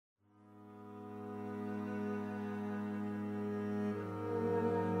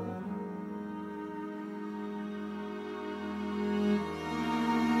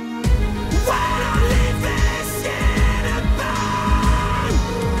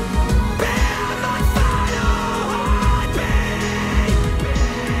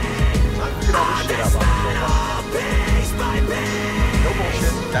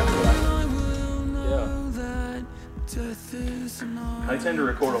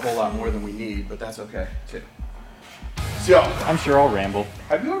a whole lot more than we need, but that's okay too. So I'm sure I'll ramble.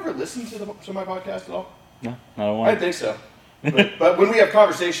 Have you ever listened to my podcast at all? No, not a one. I didn't think so. But when we have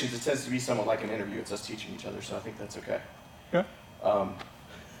conversations, it tends to be somewhat like an interview. It's us teaching each other, so I think that's okay. Yeah. I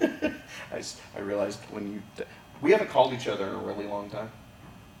realized we haven't called each other in a really long time,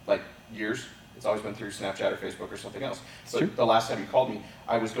 like years. It's always been through Snapchat or Facebook or something else. But true. The last time you called me,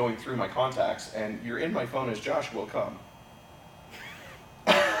 I was going through my contacts, and you're in my phone as Josh will come.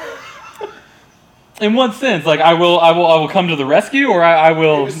 In what sense? Like I will come to the rescue, or I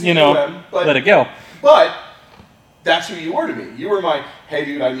will, let it go. But that's who you were to me. You were my, hey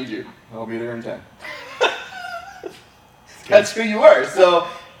dude, I need you. I'll be there in 10. That's who you were. So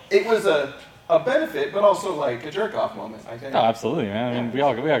it was a benefit, but also like a jerk off moment, I think. Oh, absolutely, man. I mean, we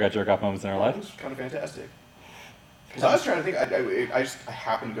all got jerk off moments in our life. It was kind of fantastic. Because I was trying to think, I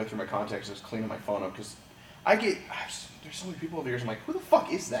happened to go through my contacts, just cleaning my phone up, because there's so many people over here, so I'm like, who the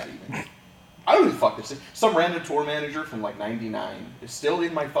fuck is that even? I don't know who the fuck this is. Some random tour manager from like 99 is still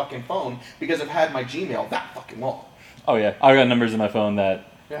in my fucking phone because I've had my Gmail that fucking long. Oh yeah, I got numbers in my phone that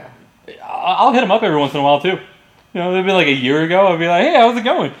Yeah. I'll hit them up every once in a while too. It'd be like a year ago. I'd be like, hey, how's it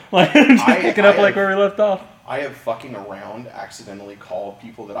going? Like just picking up like where we left off. I have fucking around accidentally called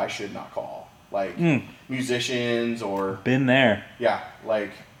people that I should not call, like musicians or. Been there. Yeah,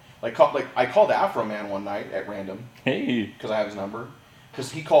 like I called Afro Man one night at random. Hey. Because I have his number. Because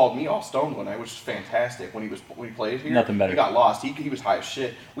he called me all stoned one night, which is fantastic. When he played here, nothing better. He got lost. He was high as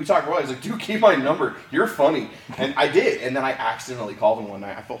shit. We talked about it. He's like, dude, keep my number. You're funny. And I did. And then I accidentally called him one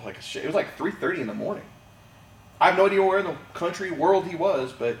night. I felt like a shit. It was like 3:30 in the morning. I have no idea where in the country world he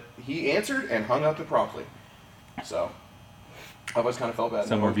was, but he answered and hung up it promptly. So I always kind of felt bad.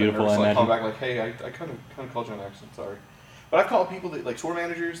 Somewhere beautiful, I imagine. imagine. Call back like, hey, I kind of called you on accident. Sorry. But I've called people that like tour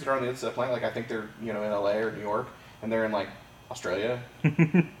managers that are on the other side of the planet. Like I think they're in LA or New York, and they're in like Australia.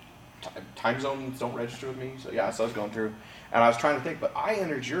 Time zones don't register with me, so I was going through, and I was trying to think, but I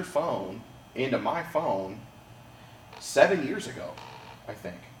entered your phone into my phone 7 years ago, I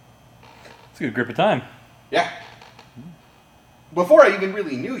think. It's a good grip of time. Yeah. Before I even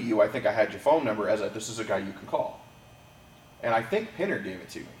really knew you, I think I had your phone number as this is a guy you can call, and I think Pinner gave it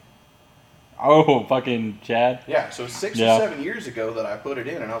to me. Oh, fucking Chad. Yeah, so 6 or 7 years ago that I put it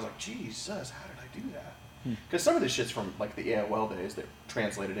in, and I was like, Jesus, how did I do that? Because some of this shit's from like the AOL days that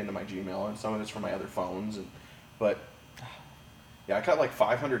translated into my Gmail, and some of it's from my other phones. But yeah, I cut like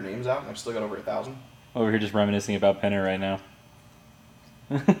 500 names out, and I've still got over 1,000. Over here just reminiscing about Penner right now.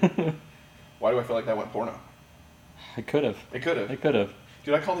 Why do I feel like that went porno? It could have. It could have. It could have.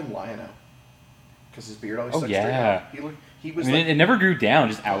 Dude, I called him Lionel because his beard always stuck straight yeah. out. He was. It never grew down,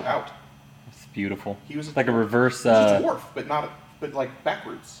 just out. Out. It's beautiful. He was like a reverse. He was a dwarf, but like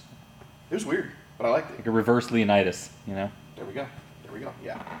backwards. It was weird. But I liked it. Like a reverse Leonidas, There we go.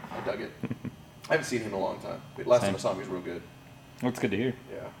 Yeah, I dug it. I haven't seen him in a long time. Last time I saw him, he was real good. Well, it's good to hear.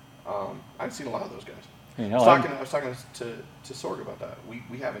 Yeah. I haven't seen a lot of those guys. I was talking to Sorg about that.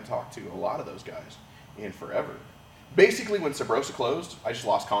 We haven't talked to a lot of those guys in forever. Basically, when Sabrosa closed, I just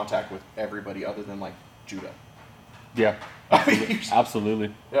lost contact with everybody other than like Judah. Yeah.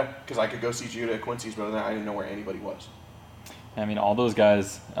 Absolutely. Yeah, because I could go see Judah at Quincy's, but I didn't know where anybody was. I mean, all those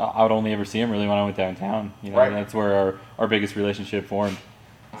guys, I would only ever see them really when I went downtown. Right. That's where our biggest relationship formed.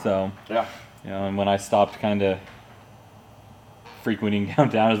 So, yeah. And when I stopped kind of frequenting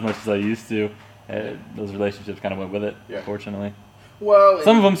downtown as much as I used to, those relationships kind of went with it, fortunately. Well,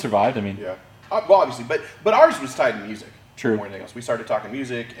 some of them survived, I mean. Yeah. Well, obviously, but ours was tied to music. True. More than anything else. We started talking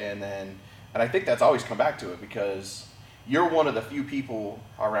music, and I think that's always come back to it, because you're one of the few people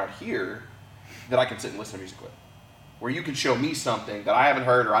around here that I can sit and listen to music with. Where you can show me something that I haven't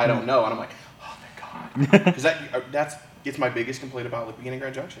heard or I don't know, and I'm like, oh, thank God. Because it's my biggest complaint about like being in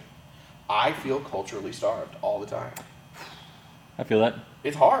Grand Junction. I feel culturally starved all the time. I feel that.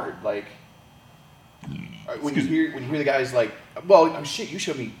 It's hard. Like, when you hear the guys like, well, shit, you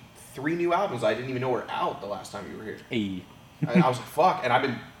showed me 3 new albums I didn't even know were out the last time you were here. Hey. I was like, fuck.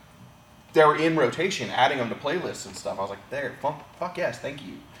 And they were in rotation, adding them to playlists and stuff. I was like, fuck yes, thank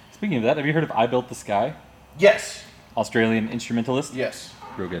you. Speaking of that, have you heard of I Built the Sky? Yes. Australian instrumentalist? Yes.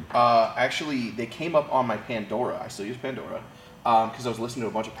 Real good. Actually, they came up on my Pandora. I still use Pandora. Because I was listening to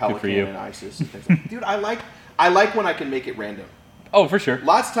a bunch of Pelican and Isis and things like that. Dude, I like when I can make it random. Oh, for sure.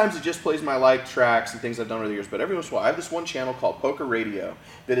 Lots of times it just plays my liked tracks and things I've done over the years, but every once in a while I have this one channel called Poker Radio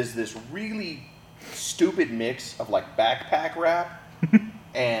that is this really stupid mix of like backpack rap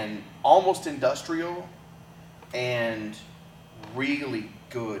and almost industrial and really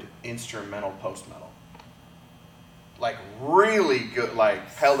good instrumental post-metal. like really good,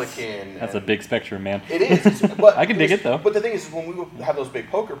 like Pelican. That's a big spectrum, man. It is. But I can dig it though. But the thing is, when we would have those big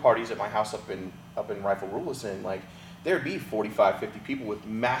poker parties at my house up in Rifle Rulison, like there'd be 45, 50 people with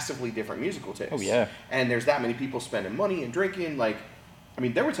massively different musical tastes. Oh yeah. And there's that many people spending money and drinking. Like, I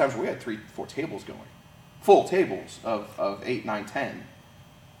mean, there were times where we had 3-4 tables going, full tables of 8, 9, 10.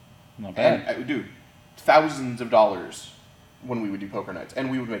 Not bad. And dude, thousands of dollars when we would do poker nights,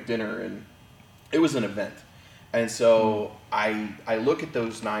 and we would make dinner, and it was an event. And so I look at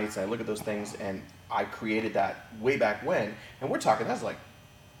those nights, and I look at those things, and I created that way back when, and we're talking, that's like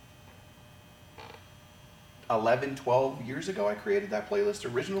 11, 12 years ago I created that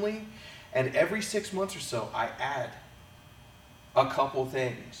playlist originally, and every 6 months or so I add a couple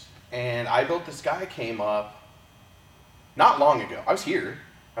things. And I Built the Sky came up not long ago. I was here,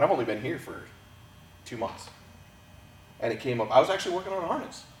 and I've only been here for 2 months. And it came up, I was actually working on a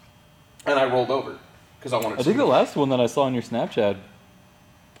harness, and I rolled over. Because I wanted to. I think the last one that I saw on your Snapchat,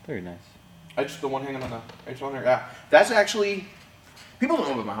 very nice. The one hanging on the there. Yeah, that's actually, people don't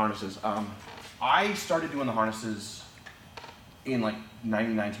know about my harnesses. I started doing the harnesses in like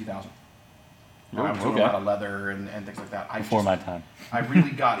 99, 2000. I was doing a lot of leather and things like that. Before my time. I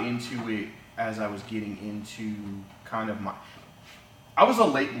really got into it as I was getting into kind of I was a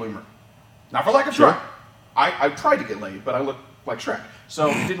late bloomer. Not for lack of trying. I tried to get laid, but I looked like Shrek,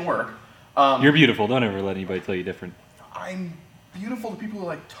 so it didn't work. You're beautiful. Don't ever let anybody tell you different. I'm beautiful to people who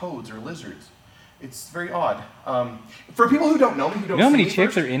like toads or lizards. It's very odd. For people who don't know me, who don't know how many see me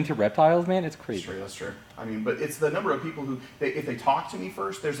chicks first, are into reptiles, man? It's crazy. That's true. I mean, but it's the number of people who, if they talk to me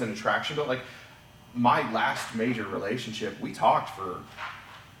first, there's an attraction. But like my last major relationship, we talked for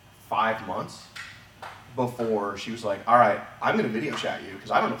 5 months before she was like, all right, I'm going to video chat you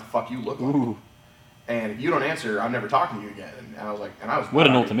because I don't know what the fuck you look like. Ooh. And if you don't answer, I'm never talking to you again. And I was like, what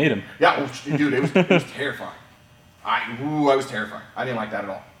an ultimatum. Yeah, well, dude, it was terrifying. I was terrified. I didn't like that at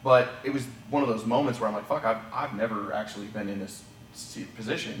all. But it was one of those moments where I'm like, fuck, I've never actually been in this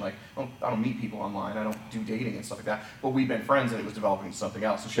position. Like, I don't meet people online. I don't do dating and stuff like that. But we've been friends, and it was developing into something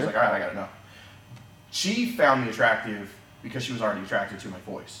else. So she's like, all right, I gotta know. She found me attractive because she was already attracted to my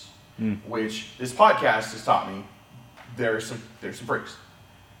voice, which this podcast has taught me. There's some freaks.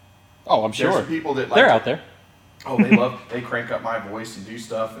 Oh, I'm sure. There's people that they're out there. Oh, they crank up my voice and do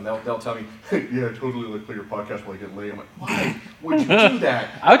stuff, and they'll tell me, hey, yeah, I totally like play your podcast while I get laid. I'm like, why would you do that?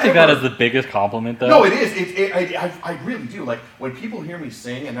 I would take that as the biggest compliment, though. No, it is. I really do. Like, when people hear me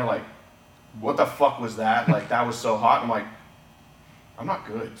sing and they're like, what the fuck was that? Like, that was so hot. I'm like, I'm not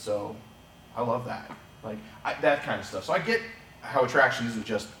good, so I love that. Like, that kind of stuff. So I get how attraction isn't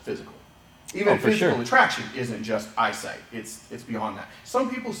just physical. Even physical attraction isn't just eyesight. It's beyond that.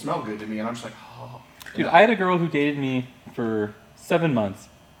 Some people smell good to me, and I'm just like, oh. Dude, I had a girl who dated me for 7 months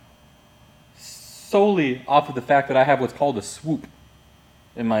solely off of the fact that I have what's called a swoop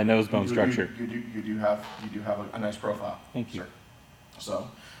in my nose bone structure. You do have a nice profile. Thank you. Sir.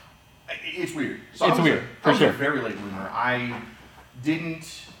 So it's weird. So it's weird. I was a very late bloomer. I didn't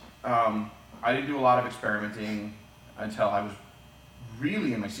do a lot of experimenting until I was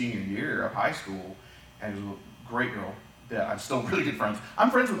really in my senior year of high school, and it was a great girl that I'm still really good friends. I'm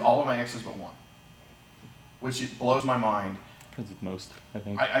friends with all of my exes but one, which blows my mind. Friends with most, I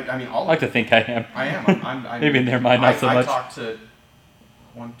think. I mean, all. I like to think I am. I am. Maybe in their mind not so much. I talked to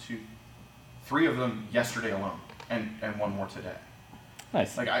 3 of them yesterday alone, and one more today.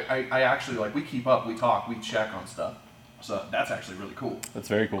 Nice. Like I actually, like, we keep up, we talk, we check on stuff. So that's actually really cool. That's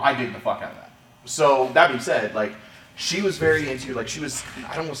very cool. I dig the fuck out of that. So that being said, like, she was very into, like,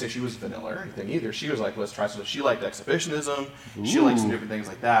 I don't want to say she was vanilla or anything either. She was like, let's try something. She liked exhibitionism. Ooh. She liked some different things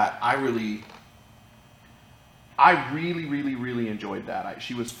like that. I really enjoyed that.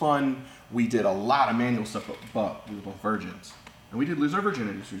 She was fun. We did a lot of manual stuff, but we were both virgins. And we did lose our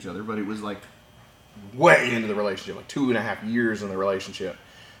virginities to each other, but it was like way into the relationship, like 2.5 years in the relationship.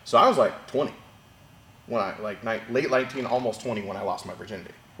 So I was like 20 when late 19, almost 20 when I lost my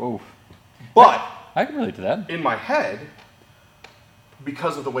virginity. Whoa. But I can relate to that. In my head,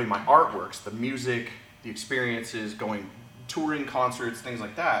 because of the way my art works, the music, the experiences, touring concerts, things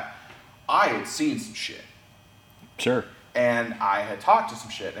like that, I had seen some shit. Sure. And I had talked to some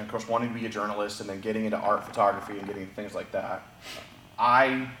shit, and of course wanting to be a journalist and then getting into art photography and getting into things like that.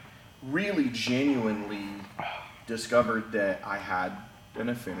 I really genuinely discovered that I had an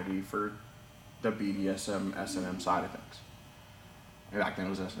affinity for the BDSM, S&M side of things. Back then it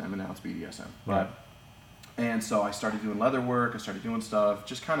was S&M, and now it's BDSM. Right. And so I started doing leather work, I started doing stuff,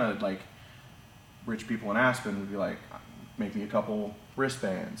 just kind of like rich people in Aspen would be like, make me a couple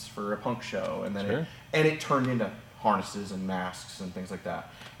wristbands for a punk show, and then sure. it turned into harnesses and masks and things like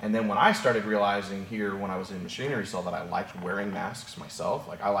that. And then when I started realizing here when I was in machinery cell that I liked wearing masks myself,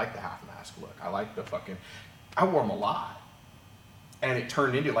 like I like the half mask look. I like I wore them a lot. And it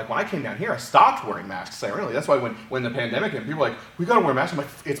turned into, like when I came down here, I stopped wearing masks. Really, that's why when the pandemic hit, people were like, we gotta wear masks. I'm like,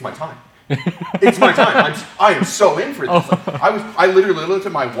 it's my time. It's my time. I am so in for this. Like, I literally looked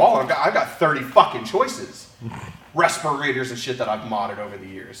at my wall and I've got 30 fucking choices. Respirators and shit that I've modded over the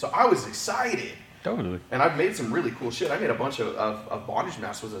years. So I was excited. Totally. And I've made some really cool shit. I made a bunch of bondage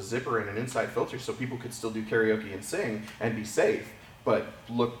masks with a zipper and an inside filter so people could still do karaoke and sing and be safe, but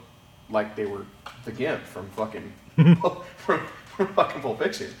look like they were the Gimp from fucking from fucking Pulp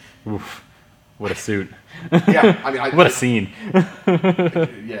Fiction. Oof. What a suit. Yeah, I mean, what a scene.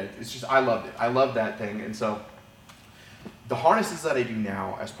 Yeah, it's just, I loved it. I love that thing. And so the harnesses that I do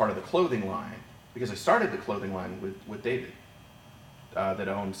now as part of the clothing line, because I started the clothing line with David that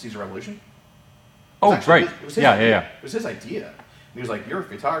owned Caesar Revolution. Oh, right. It was his idea. It was his idea. And he was like, you're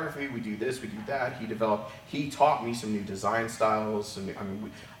photography, we do this, we do that. He taught me some new design styles. And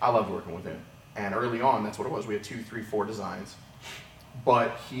I loved working with him. And early on, that's what it was. We had 2, 3, 4 designs.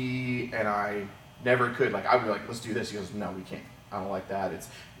 But he and I never could, like, I would be like, let's do this. He goes, no, we can't. I don't like that. It's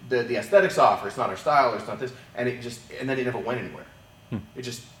the aesthetics off, or it's not our style, or it's not this. And then it never went anywhere. It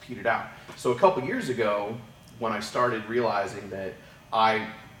just petered out. So a couple years ago, when I started realizing that I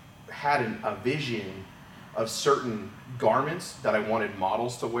had a vision of certain garments that I wanted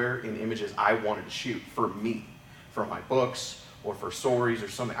models to wear in images I wanted to shoot for me, for my books, or for stories or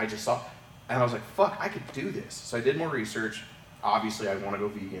something, I just saw, and I was like, fuck, I could do this. So I did more research. Obviously, I want to go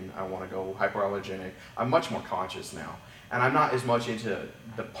vegan. I want to go hypoallergenic. I'm much more conscious now. And I'm not as much into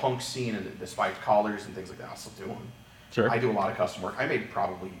the punk scene and the spiked collars and things like that. I'll still do them. Sure. I do a lot of custom work. I made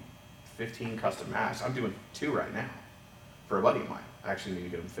probably 15 custom masks. I'm doing 2 right now for a buddy of mine. I actually need to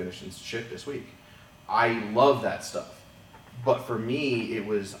get them finished and shipped this week. I love that stuff. But for me,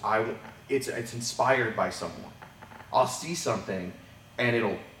 it's inspired by someone. I'll see something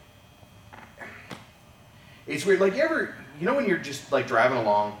and it's weird. Like, you know when you're just like driving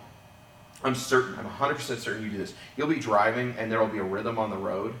along, I'm 100% certain you do this. You'll be driving and there'll be a rhythm on the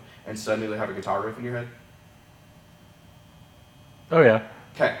road and suddenly you'll have a guitar riff in your head. Oh yeah.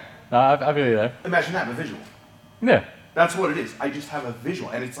 Okay. I feel you there. Imagine that, a visual. Yeah. That's what it is. I just have a visual,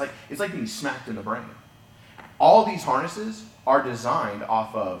 and it's like being smacked in the brain. All these harnesses are designed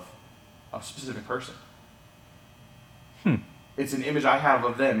off of a specific person. It's an image I have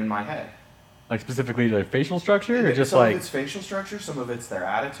of them in my head. Like specifically their facial structure, or just some like of it's facial structure, some of it's their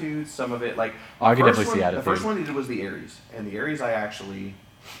attitude, some of it like. I can definitely see attitude. The first one he did was the Aries, and the Aries I've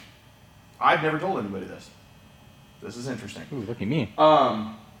never told anybody this. This is interesting. Ooh, look at me.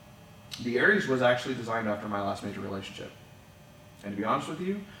 The Aries was actually designed after my last major relationship. And to be honest with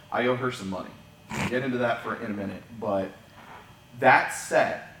you, I owe her some money. I'll get into that in a minute. But that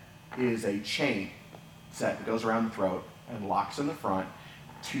set is a chain set that goes around the throat and locks in the front.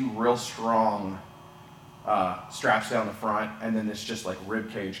 2 real strong straps down the front, and then this just like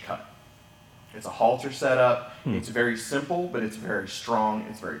rib cage cut. It's a halter setup. It's very simple, but it's very strong.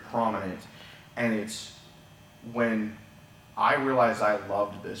 It's very prominent. And it's when I realized I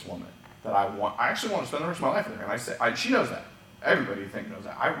loved this woman, that I actually want to spend the rest of my life with her. And I said, she knows that. Everybody I think knows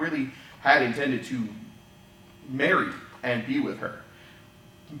that. I really had intended to marry and be with her.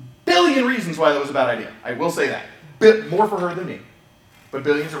 Billion reasons why that was a bad idea. I will say that. More for her than me. But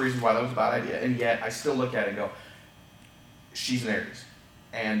billions of reasons why that was a bad idea. And yet I still look at it and go, she's an Aries.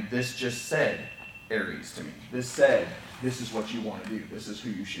 And this just said Aries to me. This said, this is what you want to do. This is who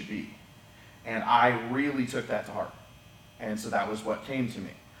you should be. And I really took that to heart. And so that was what came to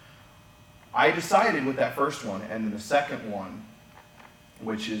me. I decided with that first one, and then the second one,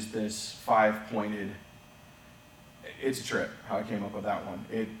 which is this 5-pointed, it's a trip how I came up with that one.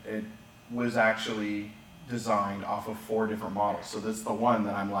 It was actually designed off of 4 different models. So this is the one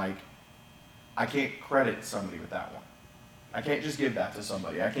that I'm like, I can't credit somebody with that one. I can't just give that to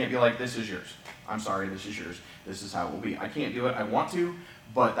somebody. I can't be like, this is yours. I'm sorry, this is yours. This is how it will be. I can't do it. I want to,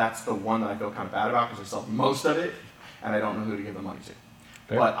 but that's the one that I feel kind of bad about because I sell most of it, and I don't know who to give the money to.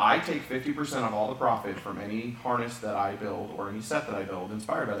 Fair. But I take 50% of all the profit from any harness that I build or any set that I build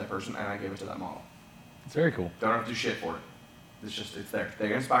inspired by that person, and I give it to that model. It's very cool. Don't have to do shit for it. It's there.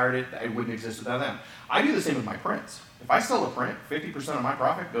 They inspired it. It wouldn't exist without them. I do the same with my prints. If I sell a print, 50% of my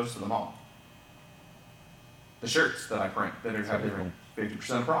profit goes to the model. The shirts that I print that have different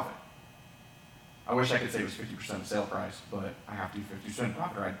 50% of profit. I wish I could say it was 50% of sale price, but I have to do 50%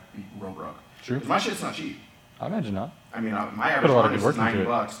 profit or I'd be real broke. True. Because my shit's not cheap. I imagine not. I mean, my average harness is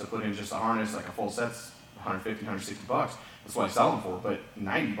 $90 to put in just a harness, like a full set's $150, $160. That's what I sell them for, but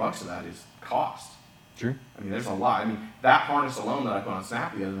 $90 of that is cost. True. I mean, there's a lot. I mean, that harness alone that I put on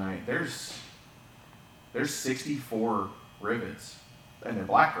Snap the other night, there's 64 rivets, and they're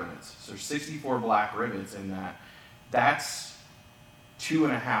black rivets. So there's 64 black rivets in that. That's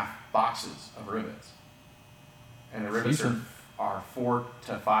 2.5 boxes of rivets. And the rivets are $4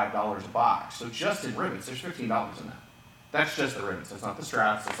 to $5 a box. So just in rivets, there's $15 in that. That's just the rivets. That's not the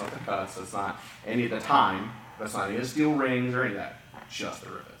straps. That's not the cuts. That's not any of the time. That's not any of the steel rings or any of that. Just the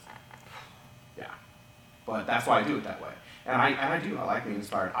rivets. Yeah. But that's why I do it that way. And I like being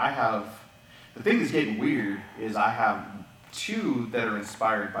inspired. The thing that's getting weird is I have 2 that are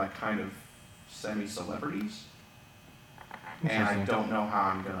inspired by kind of semi-celebrities. And I don't know how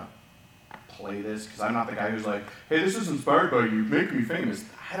I'm going to play this, because I'm not the guy who's like, hey, this is inspired by you, make me famous.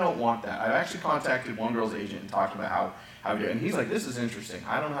 I don't want that. I've actually contacted one girl's agent and talked about how to do it. And he's like, this is interesting.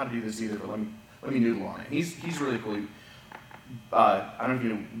 I don't know how to do this either, but let me noodle on it. He's really cool. I don't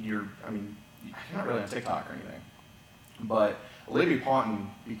know if you're not really on TikTok or anything, but Olivia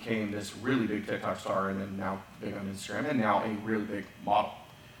Ponton became this really big TikTok star, and then now big on Instagram, and now a really big model.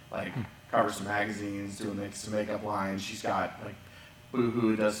 Like, covers some magazines, doing some makeup lines. She's got, like,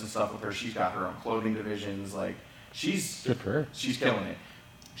 Boohoo does some stuff with her. She's got her own clothing divisions. Like, she's good for her. She's killing it.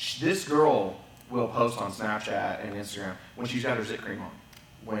 This girl will post on Snapchat and Instagram when she's got her zit cream on,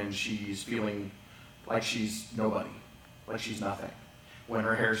 when she's feeling like she's nobody, like she's nothing, when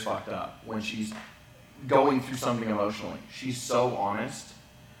her hair's fucked up, when she's going through something emotionally. She's so honest.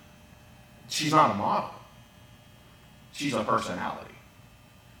 She's not a model. She's a personality.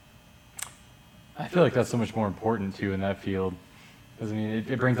 I feel like that's so much more important, too, in that field. Because, I mean,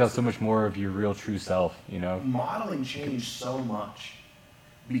 it brings out so much more of your real, true self, you know? Modeling changed so much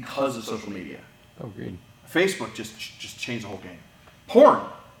because of social media. Oh, agreed. Facebook just changed the whole game. Porn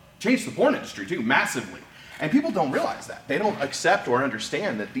changed the porn industry, too, massively. And people don't realize that. They don't accept or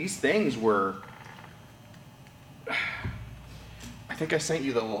understand that these things were... I think I sent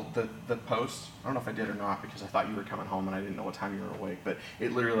you the post. I don't know if I did or not, because I thought you were coming home and I didn't know what time you were awake. But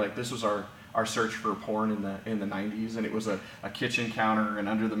it literally, like, this was our search for porn in the 90s, and it was a kitchen counter and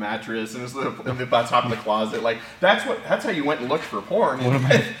under the mattress, and it was at the top of the closet. Like, that's how you went and looked for porn.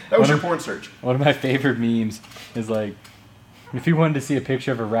 That was your porn search. One of my favorite memes is, like, if you wanted to see a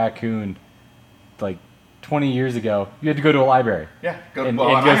picture of a raccoon, like, 20 years ago, you had to go to a library. Yeah,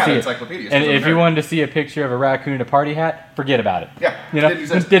 I had encyclopedias. And if you wanted to see a picture of a raccoon in a party hat, forget about it. Yeah, you know,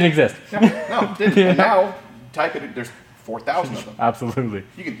 didn't exist. Yeah, no, didn't. And now, type it. There's 4,000 of them. Absolutely.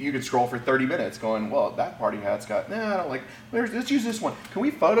 You could scroll for 30 minutes, going, well, that party hat's got. I don't like. Let's use this one. Can we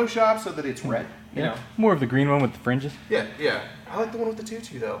Photoshop so that it's red? You know, more of the green one with the fringes. Yeah. I like the one with the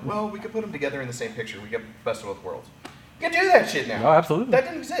tutu though. Well, we could put them together in the same picture. We get best of both worlds. You can do that shit now. Oh, absolutely. That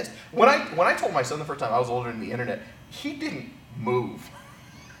didn't exist. When I told my son the first time I was older than the internet, he didn't move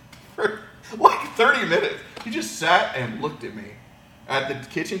for like 30 minutes. He just sat and looked at me at the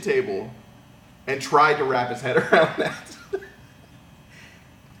kitchen table and tried to wrap his head around that.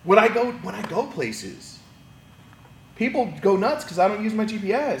 When I go places, people go nuts because I don't use my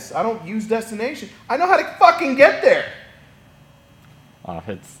GPS. I don't use destination. I know how to fucking get there.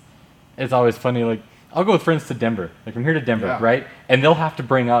 It's always funny, like, I'll go with friends to Denver, like from here to Denver, right? And they'll have to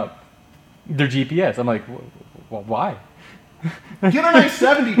bring up their GPS. I'm like, why? Get on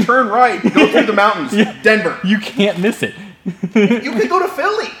I-70, turn right, go through the mountains, Denver. You can't miss it. You could go to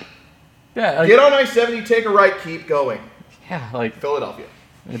Philly. Yeah. Like, get on I-70, take a right, keep going. Yeah, like Philadelphia.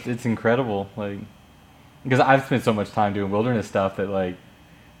 It's incredible, like, because I've spent so much time doing wilderness stuff that, like,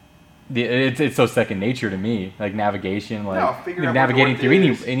 it's so second nature to me, like navigation, like navigating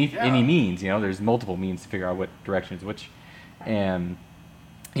through any means. You know, there's multiple means to figure out what direction is which, and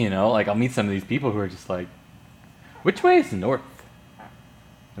you know, like I'll meet some of these people who are just like, which way is north?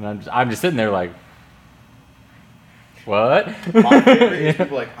 And I'm just sitting there like, what? My favorite is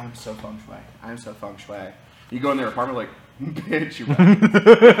people like, I'm so feng shui. You go in their apartment like, bitch,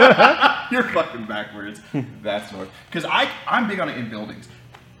 you're fucking backwards. That's north. Because I'm big on it in buildings.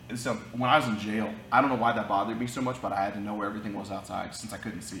 And so when I was in jail, I don't know why that bothered me so much, but I had to know where everything was outside since I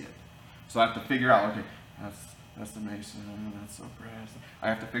couldn't see it. So I have to figure out, okay, that's the Mason, that's so brass. I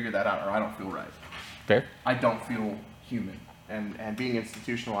have to figure that out or I don't feel right. Fair. I don't feel human. And being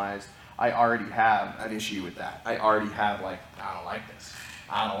institutionalized, I already have an issue with that. I already have like, I don't like this.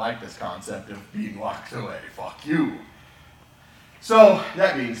 I don't like this concept of being locked away. Fuck you. So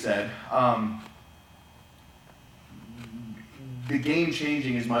that being said, the game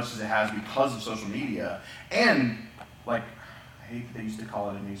changing as much as it has because of social media, and like I hate that they used to call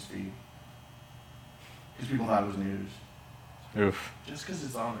it a news feed because people thought it was news. Oof. Just because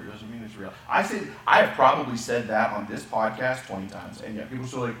it's on there doesn't mean it's real. I have probably said that on this podcast 20 times, and yet people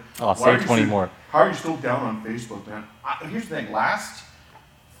still like. I'll say 20 more. How are you still down on Facebook, man? Here's the thing. Last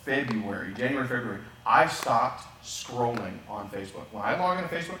January, February, I stopped scrolling on Facebook. When I log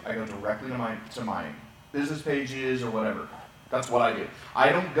into Facebook, I go directly to my business pages or whatever. That's what I do. I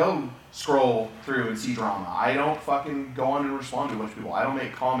don't go scroll through and see drama. I don't fucking go on and respond to a bunch of people. I don't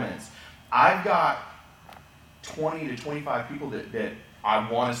make comments. I've got 20 to 25 people that I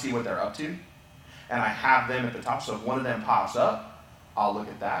want to see what they're up to, and I have them at the top. So if one of them pops up, I'll look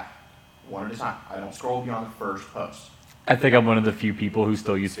at that one at a time. I don't scroll beyond the first post. I think I'm one of the few people who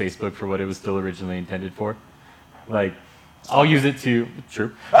still use Facebook for what it was still originally intended for. Like, I'll use it to.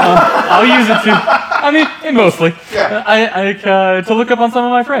 True. I'll use it to. I mean, mostly. Yeah. To look up on some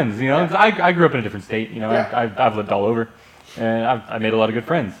of my friends. You know, I grew up in a different state. You know, yeah. I've lived all over, and I made a lot of good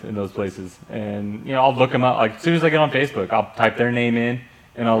friends in those places. And you know, I'll look them up. Like as soon as I get on Facebook, I'll type their name in,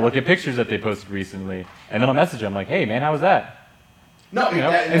 and I'll look at pictures that they posted recently, and then I'll message them like, "Hey, man, how was that?" No, you know,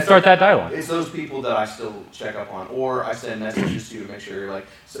 and start that dialogue. It's those people that I still check up on, or I send messages to make sure, like,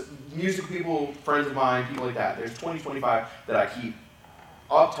 so music people, friends of mine, people like that. There's 20, 25 that I keep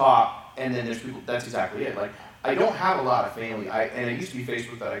up top, and then there's people, that's exactly it. Like, I don't have a lot of family, and it used to be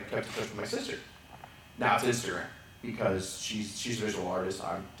Facebook that I kept in touch with my sister. Now it's Instagram, because she's a visual artist,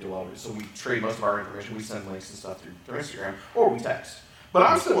 I do all of it, so we trade most of our information, we send links and stuff through Instagram, or we text. But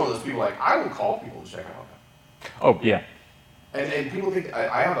I'm still one of those people, like, I will call people to check out on them. Oh, yeah. And people think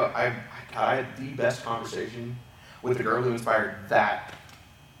I had the best conversation with the girl who inspired that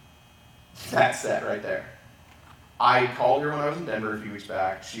set right there. I called her when I was in Denver a few weeks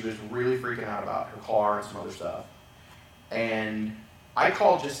back. She was really freaking out about her car and some other stuff. And I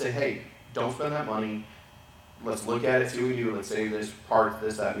called just to say, hey, don't spend that money. Let's look at it, see what we do. Let's save this part,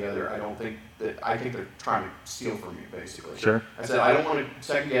 this, that, and the other. I think they're trying to steal from you, basically. Sure. I said, I don't want to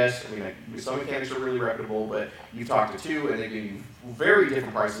second guess. I mean, some mechanics are really reputable, but you've talked to two, and they give you very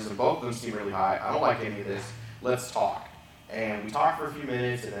different prices, and both of them seem really high. I don't like any of this. Let's talk. And we talked for a few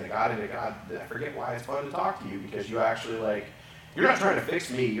minutes, and then it got into, God, I forget why it's fun to talk to you, because you actually, like, you're not trying to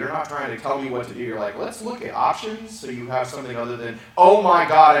fix me. You're not trying to tell me what to do. You're like, let's look at options so you have something other than, oh my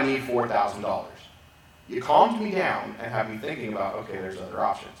God, I need $4,000. You calmed me down and have me thinking about, okay, there's other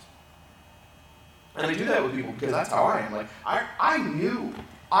options. And I do that with people because that's how I am. Like, I knew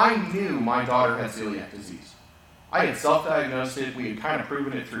my daughter had celiac disease. I had self-diagnosed it. We had kind of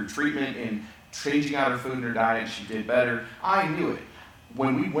proven it through treatment and changing out her food and her diet. She did better. I knew it.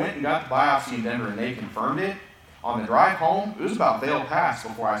 When we went and got the biopsy in Denver and they confirmed it, on the drive home, it was about Vail Pass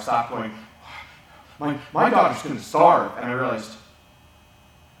before I stopped going, my daughter's going to starve. And I realized,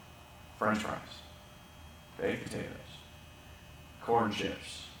 French fries, baked potatoes, corn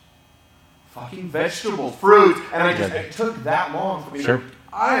chips, fucking vegetables, fruit, and it took that long for me to,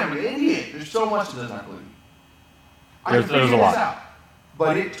 I am an idiot. There's so much that does not gluten. There's a lot. Out.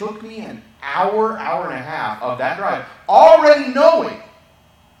 But it took me an hour and a half of that drive, already knowing,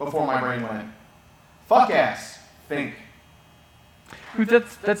 before my brain went, fuck ass, think.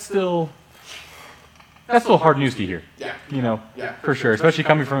 That's still hard news to hear. Yeah. You know, yeah, for sure. Especially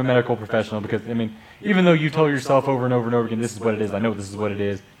coming from a medical professional, because, I mean, even though you told yourself over and over and over again, this is what it is, I know this is what it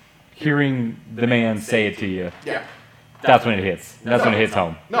is, hearing the man say it to you, that's when it hits. That's when it hits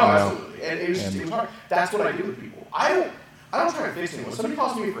home. No, absolutely. And it was hard. That's what I do with people. I don't try to fix anyone. When somebody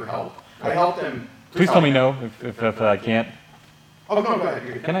calls me for help, I help them. Please tell me no if I can't. Oh, no, go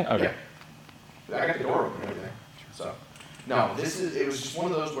ahead. Can I? Okay. Yeah. I got the door open and everything. So, no, it was just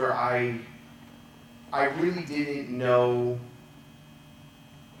one of those where I really didn't know.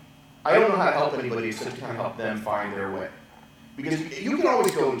 I don't know how to help anybody except to kind of help them find their way. Because you can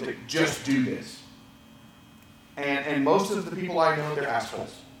always go and just do this. And most of the people I know, they're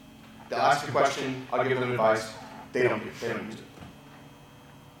assholes. They'll ask a question, I'll give them advice, they don't use it.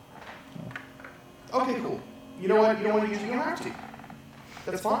 Okay, cool. You know what? You don't want to use it, you don't have to.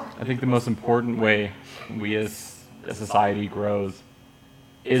 That's fine. I think the most important way we as a society grows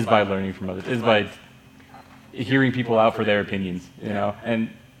is by learning from others, is by hearing people out for their opinions, you know. And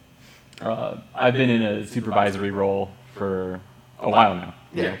I've been in a supervisory role for a while now,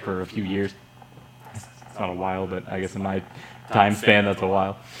 you know, for a few years. It's not a while, but I guess in my time span, that's a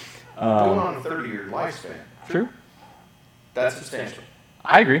while. Going on a 30-year lifespan. True. That's substantial.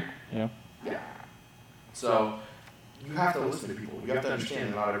 I agree. Yeah. Yeah. So you have to listen to people. You have to understand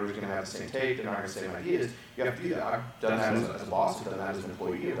that not everybody's going to have the same take. They're not going to have the same ideas. You have to do that. I've done that as a boss. I've done that as an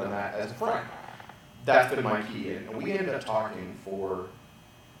employee. I've done that as a friend. That's been my key. And we ended up talking for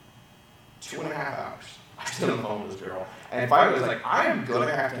 2.5 hours. I was on the phone with this girl. And finally I was like, I am going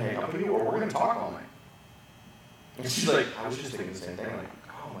to have to hang up with you or we're going to talk all night. And she's like, I was just thinking the same thing. Like,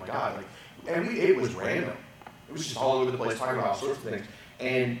 oh my God. Like, and it was random. It was just all over the place, talking about all sorts of things.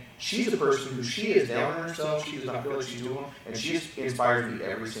 And she's the person who she is down on herself. She does not feel like she's doing well. And she inspires me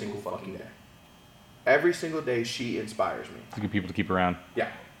every single fucking day. Every single day, she inspires me. It's good people to keep around. Yeah.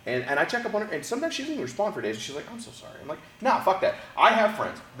 And I check up on her, and sometimes she doesn't even respond for days. And she's like, I'm so sorry. I'm like, nah, fuck that. I have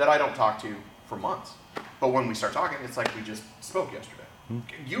friends that I don't talk to for months. But when we start talking, it's like we just spoke yesterday.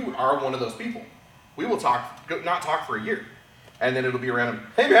 Mm-hmm. You are one of those people. We will not talk for a year. And then it'll be a random,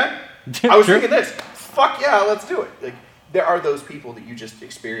 hey man, I was thinking this. Fuck yeah, let's do it. Like, there are those people that you just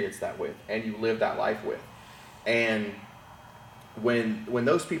experience that with, and you live that life with. And when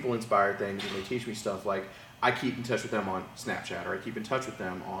those people inspire things and they teach me stuff, like I keep in touch with them on Snapchat, or I keep in touch with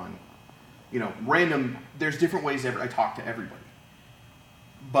them on, random, there's different ways I talk to everybody.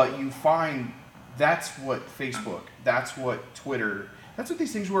 But you find that's what Facebook, that's what Twitter, that's what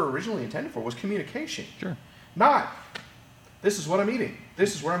these things were originally intended for, was communication. Sure. Not, this is what I'm eating,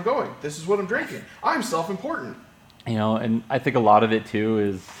 this is where I'm going, this is what I'm drinking. I'm self-important. And I think a lot of it too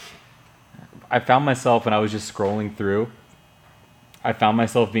is, I found myself when I was just scrolling through, I found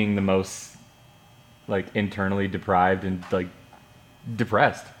myself being the most, internally deprived and,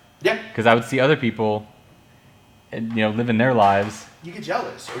 depressed. Yeah. Because I would see other people, and, living their lives. You get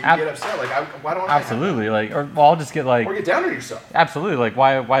jealous, or you get upset, why don't I absolutely, have that? Or I'll just get, or get down on yourself. Absolutely,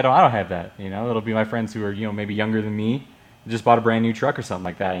 why don't I have that, It'll be my friends who are, maybe younger than me, just bought a brand new truck or something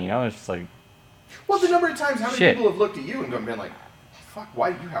like that, it's just like... Well, the number of times how many people have looked at you and been like, fuck,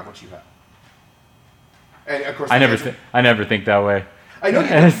 why do you have what you have? And, of course... I never think that way. I know you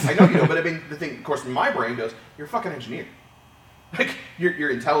don't, but I mean, the thing, of course, my brain goes, you're a fucking engineer. You're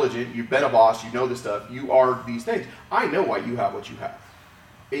intelligent, you've been a boss, you know this stuff, you are these things. I know why you have what you have.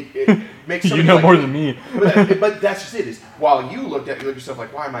 It makes you know more than me. but that's just it. Is while you look at yourself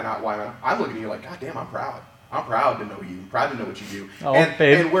like, why am I not? I'm looking at you like, God damn, I'm proud. I'm proud to know you. I'm proud to know what you do. Oh,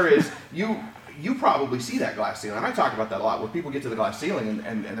 and whereas you probably see that glass ceiling. And I talk about that a lot. When people get to the glass ceiling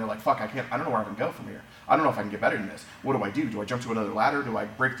and they're like, fuck, I don't know where I can go from here. I don't know if I can get better than this. What do I do? Do I jump to another ladder? Do I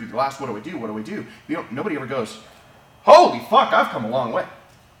break through the glass? What do I do? What do I do? Nobody ever goes, holy fuck, I've come a long way.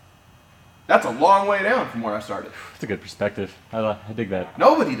 That's a long way down from where I started. That's a good perspective. I dig that.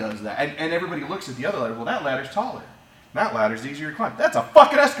 Nobody does that. And everybody looks at the other ladder. Well, that ladder's taller. That ladder's easier to climb. That's a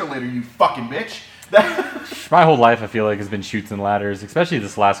fucking escalator, you fucking bitch. My whole life, I feel like, has been chutes and ladders, especially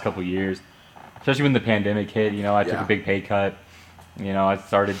this last couple years. Especially when the pandemic hit, I took a big pay cut. I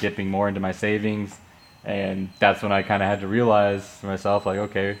started dipping more into my savings. And that's when I kind of had to realize for myself,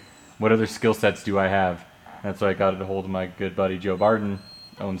 okay, what other skill sets do I have? And that's when I got a hold of my good buddy Joe Barton,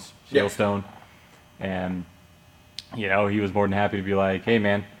 owns Shieldstone. And, he was more than happy to be like, hey,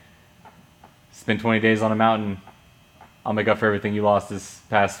 man, spend 20 days on a mountain. I'll make up for everything you lost this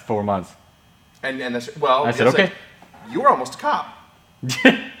past 4 months. And I said, okay. Like, you were almost a cop.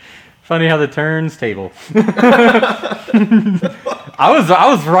 Funny how the turns table. I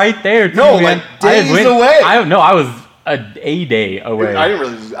was right there too, man. Days away. I was a day away. I didn't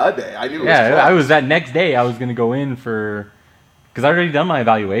realize it was a day. I knew it was I was that next day. I was gonna go in for, because I'd already done my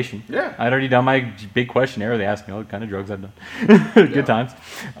evaluation. Yeah. I'd already done my big questionnaire. They asked me what kind of drugs I've done. Good times.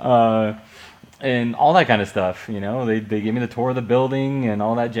 And all that kind of stuff, They gave me the tour of the building and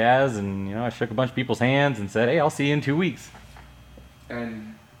all that jazz, and I shook a bunch of people's hands and said, "Hey, I'll see you in 2 weeks."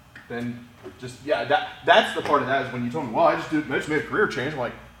 And then that's the part of that is when you told me, "Well, I just made a career change." I'm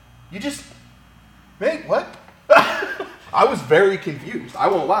like, "You just made what?" I was very confused. I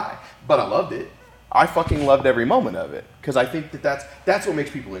won't lie, but I loved it. I fucking loved every moment of it because I think that's what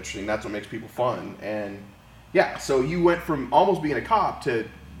makes people interesting. That's what makes people fun. And yeah, so you went from almost being a cop to,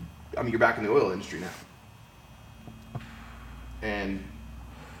 you're back in the oil industry now. And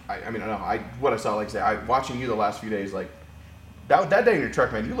I don't know. What I saw, watching you the last few days, that day in your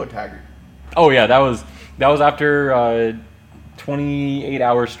truck, man, you looked haggard. Oh yeah, that was after 28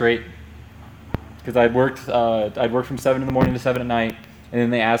 hours straight. Because I'd worked from 7 in the morning to 7 at night, and then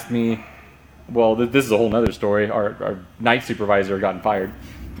they asked me, well, this is a whole nother story. Our night supervisor had gotten fired,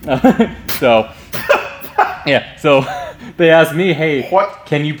 so they asked me, hey, what?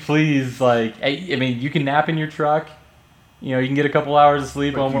 Can you please you can nap in your truck, you can get a couple hours of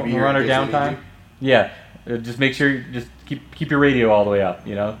sleep when we're on our downtime. Yeah, just make sure keep your radio all the way up,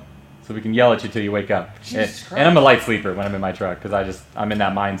 so we can yell at you till you wake up. And I'm a light sleeper when I'm in my truck because I'm in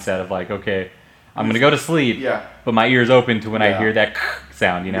that mindset of okay, I'm going to go to sleep, but my ear's open to when I hear that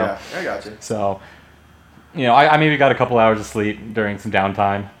sound, Yeah, I got you. So, I maybe got a couple hours of sleep during some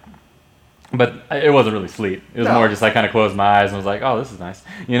downtime, but it wasn't really sleep. It was more just I kind of closed my eyes and was like, oh, this is nice,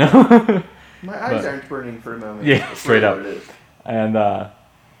 My eyes aren't burning for a moment. Yeah, straight up. And,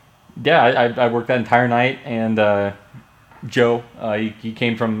 Yeah, I worked that entire night, and Joe, he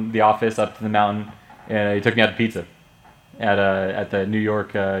came from the office up to the mountain, and he took me out to pizza at the New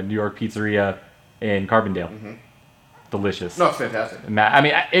York pizzeria in Carbondale. Mm-hmm. Delicious. No, it's fantastic. I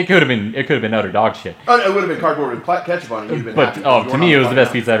mean, it could have been utter dog shit. Oh, it would have been cardboard with ketchup on it. You'd been but to me, it was the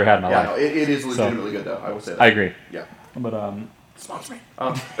best pizza I ever had in my life. No, it is legitimately good though. I will say that. I agree. Yeah. But sponsor me.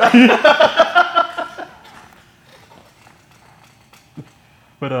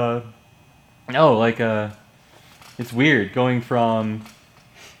 But no, like it's weird going from,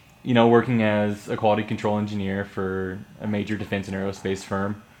 working as a quality control engineer for a major defense and aerospace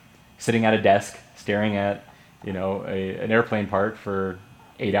firm, sitting at a desk staring at, an airplane part for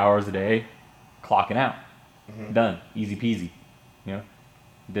 8 hours a day, clocking out. Mm-hmm. Done. Easy peasy.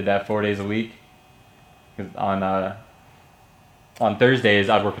 Did that 4 days a week. On Thursdays,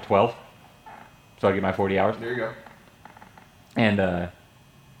 I'd work at 12, so I get my 40 hours. There you go. And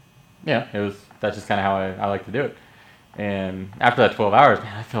that's just kind of how I like to do it. And after that 12 hours,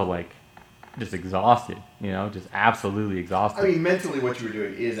 man, I felt like just exhausted, just absolutely exhausted. I mean, mentally what you were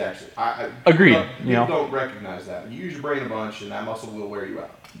doing is actually... Agreed. People don't recognize that. You use your brain a bunch, and that muscle will wear you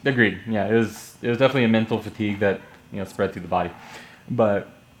out. Agreed. Yeah, it was definitely a mental fatigue that, spread through the body. But,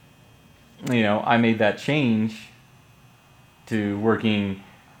 I made that change to working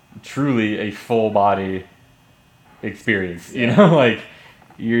truly a full body experience. Like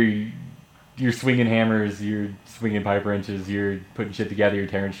you're swinging hammers, you're swinging pipe wrenches, you're putting shit together, you're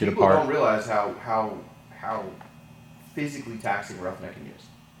tearing shit apart. People don't realize how physically taxing roughnecking is.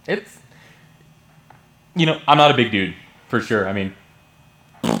 It's, I'm not a big dude, for sure. I mean,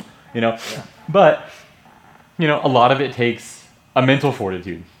 yeah. But, a lot of it takes a mental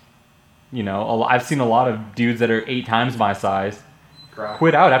fortitude. I've seen a lot of dudes that are 8 times my size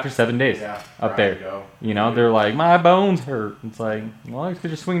quit out after 7 days up there. They're like, my bones hurt. It's like, well, it's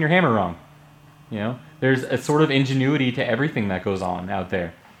because you're swinging your hammer wrong. There's a sort of ingenuity to everything that goes on out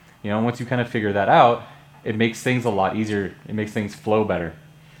there. Once you kind of figure that out, it makes things a lot easier. It makes things flow better.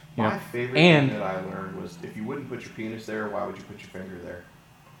 My favorite thing that I learned was if you wouldn't put your penis there, why would you put your finger there?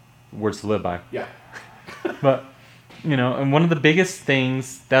 Words to live by. Yeah. But, and one of the biggest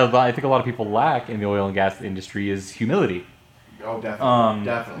things that I think a lot of people lack in the oil and gas industry is humility. Oh, definitely.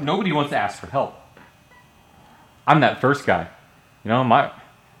 Definitely. Nobody wants to ask for help. I'm that first guy.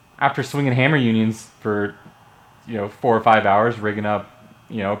 After swinging hammer unions for, 4 or 5 hours, rigging up,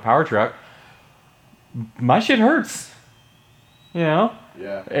 power truck, my shit hurts. Yeah.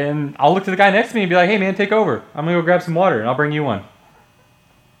 And I'll look to the guy next to me and be like, hey, man, take over. I'm going to go grab some water, and I'll bring you one.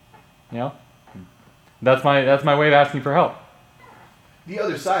 That's my way of asking for help. The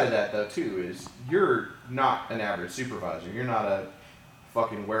other side of that, though, too, is you're not an average supervisor. You're not a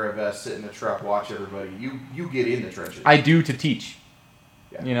fucking wear a vest, sit in the truck, watch everybody. You get in the trenches. I do to teach.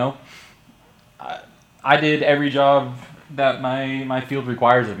 Yeah. I did every job that my field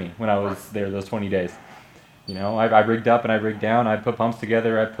requires of me when I was there those 20 days. I rigged up and I rigged down. I put pumps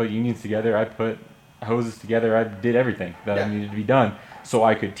together. I put unions together. I put hoses together. I did everything that I needed to be done so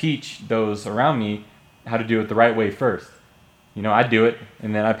I could teach those around me how to do it the right way first. I'd do it,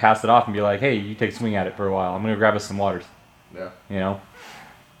 and then I'd pass it off and be like, hey, you take a swing at it for a while. I'm going to grab us some waters. Yeah.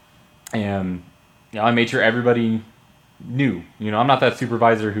 And, I made sure everybody knew. I'm not that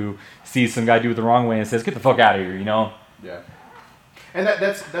supervisor who sees some guy do it the wrong way and says, get the fuck out of here, Yeah. And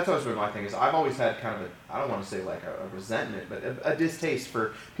that's always been my thing, is I've always had kind of I don't want to say like a resentment, but a distaste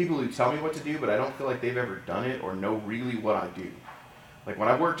for people who tell me what to do, but I don't feel like they've ever done it or know really what I do. Like when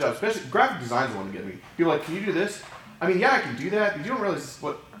I work jobs, especially graphic design's the one to get me. People are like, can you do this? I mean, yeah, I can do that, but you don't realize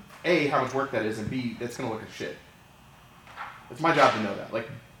what, A, how much work that is, and B, that's going to look like shit. It's my job to know that. Like,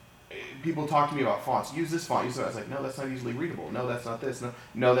 people talk to me about fonts. Use this font. Use that. I was like, no, that's not easily readable. No, that's not this.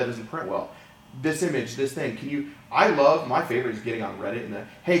 No, that doesn't print well. This image, this thing. My favorite is getting on Reddit and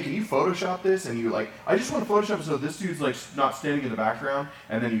hey, can you Photoshop this? And you I just want to Photoshop so this dude's like not standing in the background,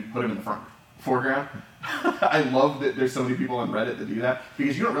 and then you put him in the foreground. I love that there's so many people on Reddit that do that,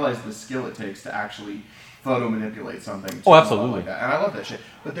 because you don't realize the skill it takes to actually photo manipulate something. Oh, absolutely. Like that. And I love that shit.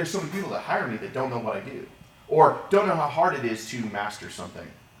 But there's so many people that hire me that don't know what I do, or don't know how hard it is to master something.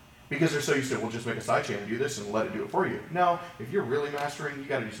 Because they're so used to, we'll just make a sidechain and do this and let it do it for you. No, if you're really mastering, you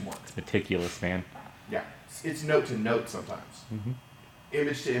got to do some work. It's meticulous, man. Yeah. It's note to note sometimes. Mm-hmm.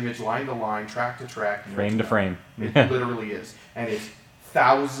 Image to image, line to line, track to track. Frame to frame. It literally is. And it's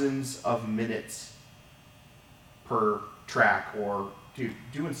thousands of minutes per track, or dude,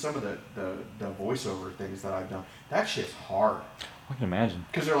 doing some of the voiceover things that I've done. That shit's hard. I can imagine.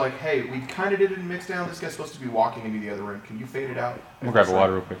 Because they're like, hey, we kind of did it in mix down. This guy's supposed to be walking into the other room. Can you fade it out? I'm going to grab a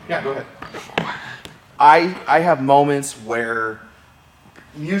water real quick. Yeah, go ahead. I have moments where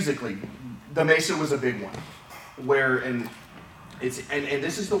musically, the Mesa was a big one. Where, and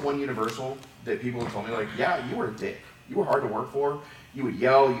this is the one universal that people have told me, like, yeah, you were a dick. You were hard to work for. You would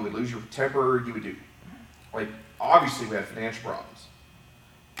yell, you would lose your temper, you would do, like, obviously we had financial problems.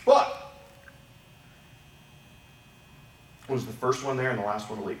 But, I was the first one there and the last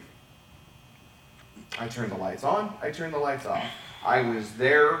one to leave. I turned the lights on, I turned the lights off. I was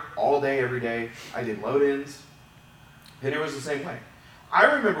there all day, every day. I did load-ins. Pinner was the same way. I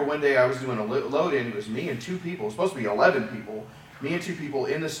remember one day I was doing a load-in. It was me and 2 people. It was supposed to be 11 people. Me and 2 people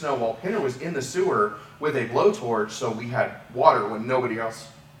in the snow while Pinner was in the sewer with a blowtorch, so we had water when nobody else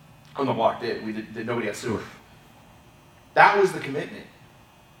on the block did. Nobody had sewer. That was the commitment.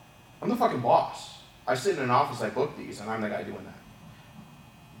 I'm the fucking boss. I sit in an office, I book these, and I'm the guy doing that.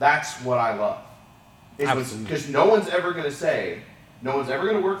 That's what I love. Because no one's ever going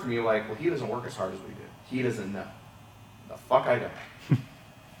to work for me like, well, he doesn't work as hard as we do. He doesn't know. The fuck I don't.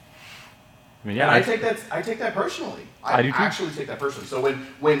 I mean, yeah, and I take that personally. I actually take that personally. So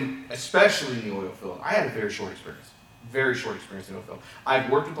when especially in the oil field, I had a very short experience in the oil field.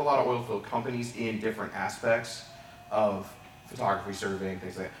 I've worked with a lot of oil field companies in different aspects of photography, surveying,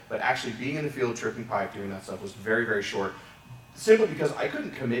 things like that. But actually being in the field, tripping pipe, doing that stuff was very, very short. Simply because I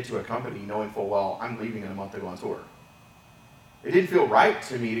couldn't commit to a company knowing full well I'm leaving in a month to go on tour. It didn't feel right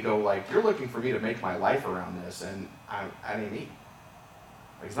to me to go like, you're looking for me to make my life around this, and I didn't need.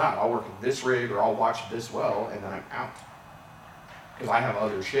 It's not. I'll work with this rig or I'll watch this well, and then I'm out. Because I have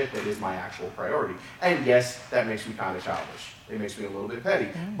other shit that is my actual priority. And yes, that makes me kind of childish. It makes me a little bit petty.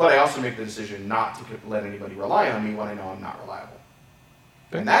 But I also make the decision not to let anybody rely on me when I know I'm not reliable.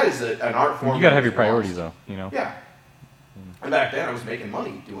 And that is an art form. You gotta have your priorities, though. You know. Yeah. And back then, I was making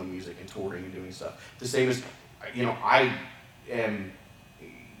money doing music and touring and doing stuff. The same as,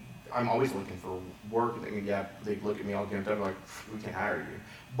 I'm always looking for work. And yeah, they look at me all again, they're like, we can hire you.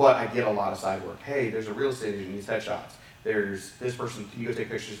 But I get a lot of side work. Hey, there's a real estate agent who needs headshots. There's this person, can you go take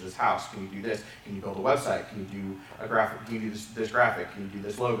pictures of this house? Can you do this? Can you build a website? Can you do a graphic? Can you do this graphic? Can you do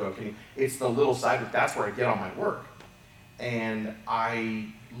this logo? It's the little side work. That's where I get all my work. And I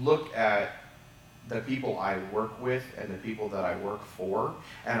look at the people I work with and the people that I work for,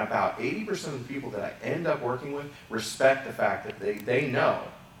 and about 80% of the people that I end up working with respect the fact that they know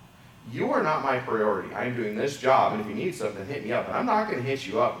you are not my priority. I am doing this job, and if you need something, hit me up. And I'm not going to hit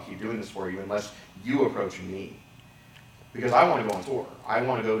you up and keep doing this for you unless you approach me. Because I want to go on tour. I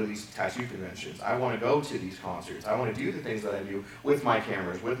want to go to these tattoo conventions. I want to go to these concerts. I want to do the things that I do with my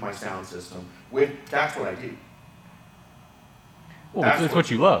cameras, with my sound system. That's what I do. Well, that's what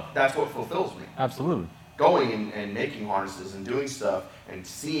you love. That's what fulfills me. Absolutely. Going and making harnesses and doing stuff and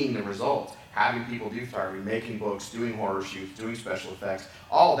seeing the results. Having people do photography, making books, doing horror shoots, doing special effects,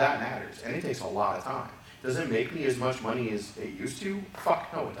 all that matters. And it takes a lot of time. Does it make me as much money as it used to?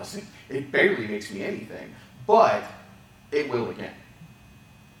 Fuck no, it doesn't. It barely makes me anything. But it will again.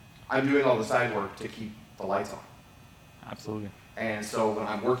 I'm doing all the side work to keep the lights on. Absolutely. And so when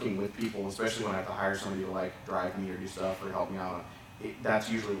I'm working with people, especially when I have to hire somebody to like drive me or do stuff or help me out, that's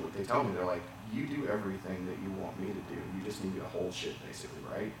usually what they tell me. They're like, you do everything that you want me to do. You just need to hold shit, basically,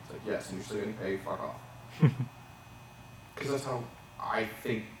 right? It's like, yes, and you're still getting paid, fuck off. Because that's how I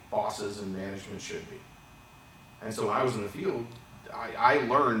think bosses and management should be. And so when I was in the field, I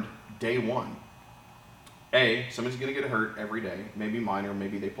learned day one. Somebody's going to get hurt every day. Maybe minor,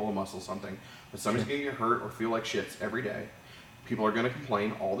 maybe they pull a muscle or something. But somebody's going to get hurt or feel like shits every day. People are going to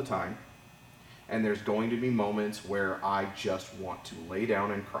complain all the time. And there's going to be moments where I just want to lay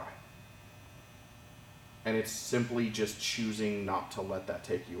down and cry. And it's simply just choosing not to let that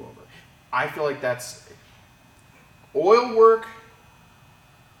take you over. I feel like that's oil work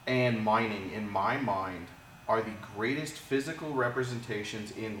and mining, in my mind, are the greatest physical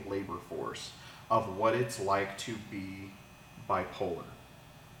representations in labor force of what it's like to be bipolar.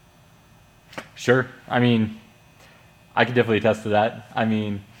 Sure. I mean, I can definitely attest to that. I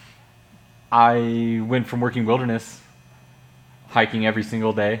mean, I went from working wilderness, hiking every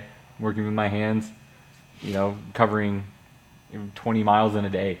single day, working with my hands, covering 20 miles in a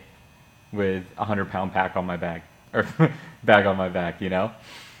day with a 100-pound pack on my back, or bag on my back,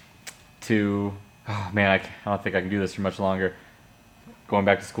 to, I don't think I can do this for much longer. Going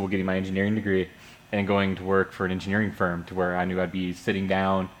back to school, getting my engineering degree, and going to work for an engineering firm to where I knew I'd be sitting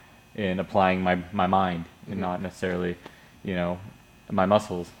down and applying my mind and not necessarily, my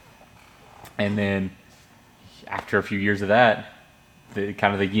muscles. And then after a few years of that, the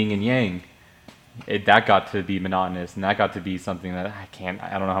kind of the yin and yang, that got to be monotonous, and that got to be something that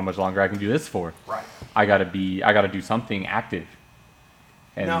I don't know how much longer I can do this for. Right. I gotta do something active.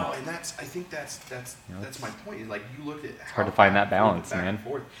 And I think that's my point. Like you looked at it's hard to find that balance, man.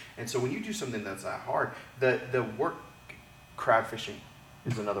 And so when you do something that's that hard, the work crab fishing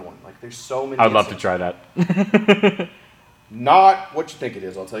is another one. Like there's so many. I'd love to try that. Not what you think it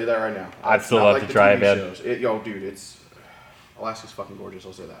is. I'll tell you that right now. I'd still love to try it, man. Dude, it's Alaska's fucking gorgeous.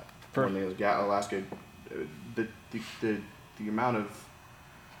 I'll say that. Alaska, the amount of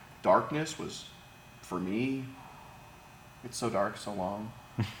darkness was, for me, it's so dark, so long.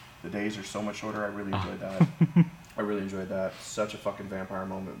 The days are so much shorter. I really enjoyed that. Such a fucking vampire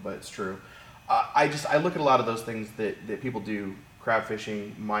moment, but it's true. I look at a lot of those things that people do, crab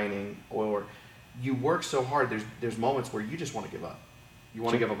fishing, mining, oil. You work so hard, there's moments where you just want to give up. You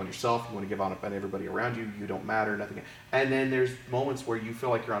want to give up on yourself, you want to give up on everybody around you, you don't matter, nothing. And then there's moments where you feel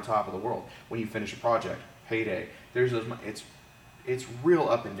like you're on top of the world. When you finish a project, payday, there's those, it's real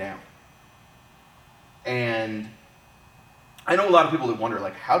up and down. And I know a lot of people that wonder,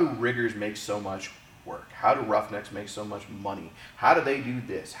 like, how do riggers make so much work? How do roughnecks make so much money? How do they do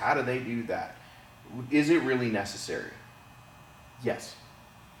this? How do they do that? Is it really necessary? Yes.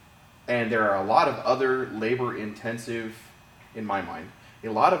 And there are a lot of other labor-intensive, in my mind, a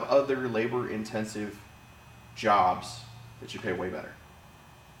lot of other labor-intensive jobs that you pay way better.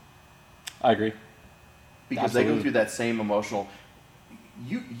 I agree. Because Absolutely. They go through that same emotional...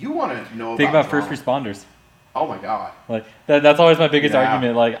 You want to know Think about first responders. Oh my God! Like that's always my biggest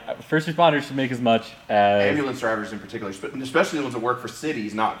argument. Like first responders should make as much as ambulance drivers in particular, especially the ones that work for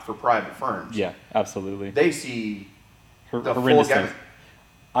cities, not for private firms. Yeah, absolutely. They see the horrendous things.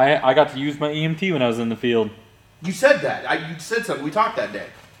 I got to use my EMT when I was in the field. You said that. You said something. We talked that day.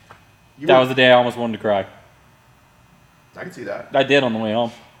 That was the day I almost wanted to cry. I can see that. I did on the way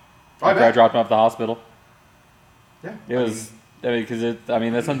home. After I dropped him off at the hospital. Yeah. It was because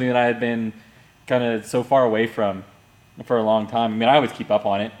that's something that I had been kind of so far away from for a long time. I mean, I always keep up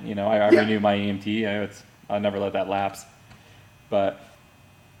on it. You know, I renew my EMT. I never let that lapse. But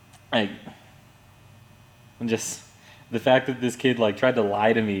just the fact that this kid like tried to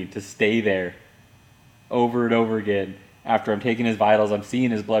lie to me to stay there over and over again after I'm taking his vitals, I'm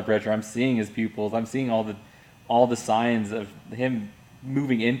seeing his blood pressure, I'm seeing his pupils, I'm seeing all the signs of him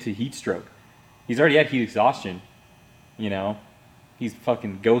moving into heat stroke. He's already had heat exhaustion. You know, he's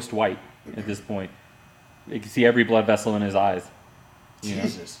fucking ghost white at this point. You can see every blood vessel in his eyes.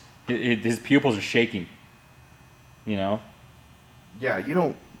 Jesus. His pupils are shaking. You know? Yeah, you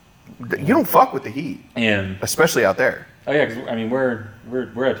don't fuck with the heat. And especially out there. Oh yeah, 'cause, I mean we're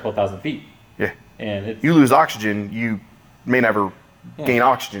at 12,000 feet. Yeah. And you lose oxygen, you may never gain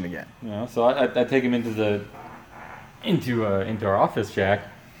oxygen again. You know, so I take him into our office shack.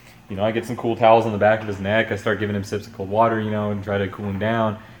 You know, I get some cool towels on the back of his neck. I start giving him sips of cold water, you know, and try to cool him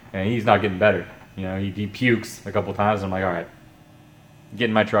down. And he's not getting better. You know, he pukes a couple times. And I'm like, all right, get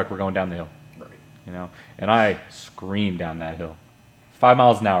in my truck. We're going down the hill. Right. You know, and I scream down that hill. 5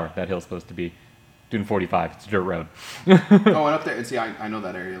 miles an hour, that hill's supposed to be. Doing 45. It's a dirt road. And up there, and see, I know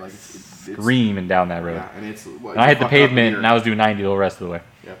that area. Like it's screaming down that road. Yeah, and and I hit the pavement, and I was doing 90 the rest of the way.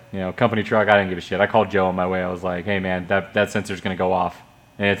 Yeah. You know, company truck, I didn't give a shit. I called Joe on my way. I was like, hey, man, that sensor's going to go off.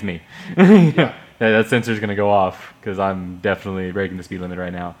 And it's me. Yeah. That sensor's going to go off because I'm definitely breaking the speed limit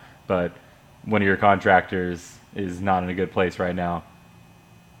right now. But one of your contractors is not in a good place right now.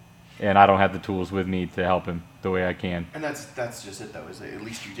 And I don't have the tools with me to help him the way I can. And that's just it, though, is at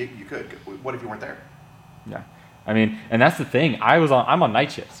least you could. What if you weren't there? Yeah. I mean, and that's the thing. I'm on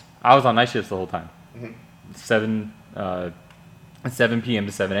night shifts. I was on night shifts the whole time. Mm-hmm. 7 p.m.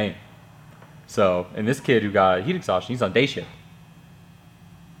 to 7 a.m. So, and this kid who got heat exhaustion, he's on day shift.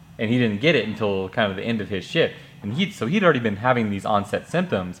 And he didn't get it until kind of the end of his shift. And he'd already been having these onset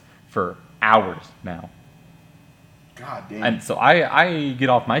symptoms for hours now. God damn. And so I get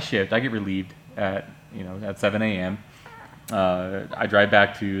off my shift. I get relieved at 7 a.m. I drive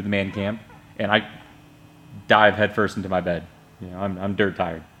back to the man camp, and I dive headfirst into my bed. You know, I'm dirt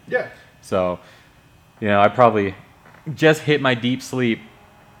tired. Yeah. So, you know, I probably just hit my deep sleep,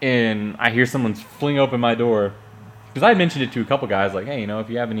 and I hear someone fling open my door. Because I mentioned it to a couple guys, like, hey, you know, if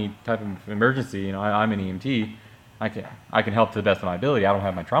you have any type of emergency, you know, I'm an EMT. I can help to the best of my ability. I don't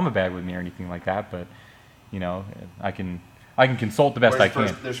have my trauma bag with me or anything like that, but, you know, I can consult the best I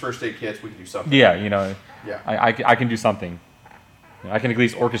can. There's first aid kits. We can do something. Yeah, you know. Yeah. I can do something. You know, I can at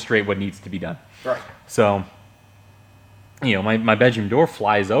least orchestrate what needs to be done. Right. So, you know, my bedroom door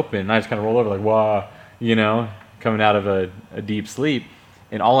flies open, and I just kind of roll over like, wow, you know, coming out of a deep sleep,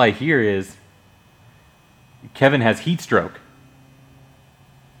 and all I hear is, Kevin has heat stroke.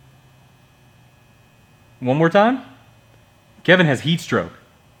 One more time. Kevin has heat stroke.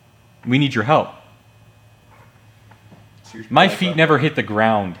 We need your help. My feet never hit the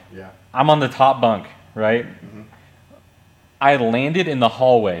ground. Yeah. I'm on the top bunk, right? Mm-hmm. I landed in the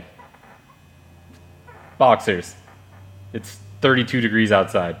hallway. Boxers. It's 32 degrees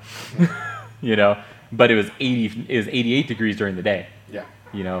outside. You know, but it was 88 degrees during the day. Yeah.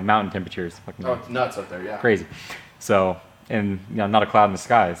 You know, mountain temperatures. Fucking it's nuts up there, yeah. Crazy. So, and you know, not a cloud in the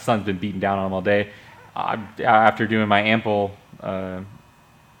sky. The sun's been beating down on him all day. After doing my ample,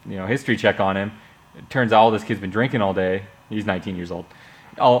 history check on him, it turns out all this kid's been drinking all day. He's 19 years old.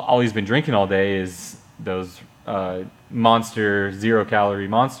 All he's been drinking all day is those monster 0-calorie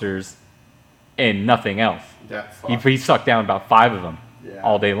monsters and nothing else. He sucked down about 5 of them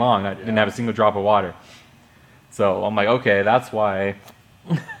all day long. I didn't have a single drop of water. So I'm like, okay, that's why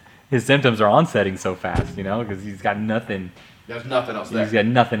his symptoms are onsetting so fast, you know, because he's got nothing. There's nothing else there. He's got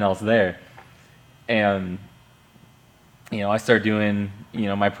nothing else there. And, you know, I start doing, you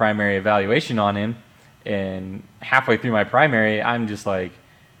know, my primary evaluation on him. And halfway through my primary, I'm just like,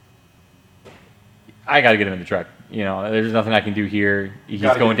 I got to get him in the truck. You know, there's nothing I can do here. He's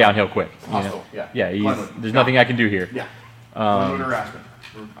going downhill quick. You know? Yeah. There's nothing I can do here. Yeah. Glenwood or Aspen?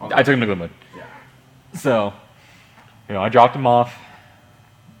 I took him to Glenwood. Yeah. So, you know, I dropped him off.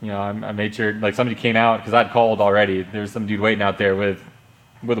 You know, I made sure, like, somebody came out because I'd called already. There was some dude waiting out there with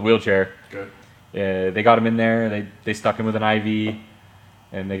a wheelchair. Good. They got him in there. They stuck him with an IV,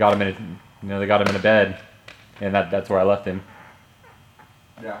 and they got him in a bed, and that's where I left him.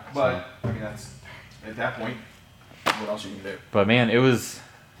 Yeah, but I mean, that's at that point. What else you can do? But man, it was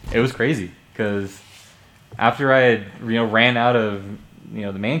crazy because after I had ran out of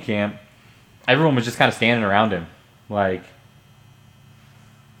the man camp, everyone was just kind of standing around him, like,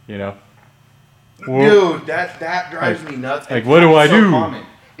 dude, that drives me nuts. Like, what do I do? Common.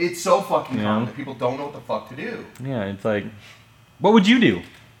 It's so fucking common that people don't know what the fuck to do. Yeah, it's like, what would you do?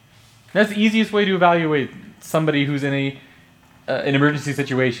 That's the easiest way to evaluate somebody who's in an emergency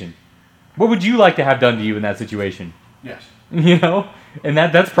situation. What would you like to have done to you in that situation? Yes. And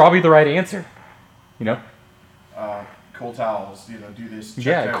that's probably the right answer. Cold towels, do this.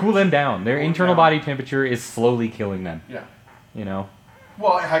 Yeah, cool them down. Their internal body temperature is slowly killing them. Yeah.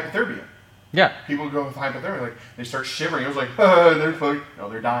 Well, hypothermia. Yeah. People go with hypothermia, like they start shivering. It was like, they're fucking. No,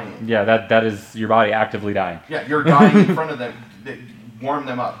 they're dying. Yeah, that is your body actively dying. Yeah, you're dying in front of them. Warm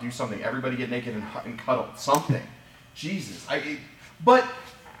them up. Do something. Everybody get naked and cuddle. Something. Jesus. But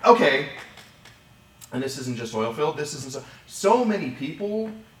okay. And this isn't just oil field. This isn't so many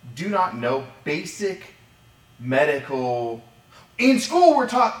people do not know basic medical. In school, we're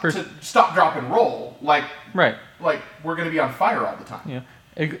taught to stop, drop, and roll. Like we're going to be on fire all the time. Yeah.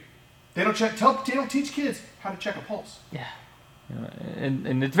 They don't teach kids how to check a pulse. Yeah.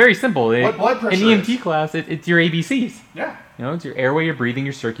 And it's very simple. What blood pressure in EMT class, it's your ABCs. Yeah. It's your airway, your breathing,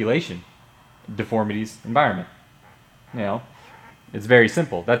 your circulation, deformities, environment. It's very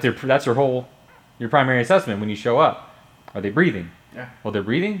simple. That's your primary assessment when you show up. Are they breathing? Yeah. Well, they're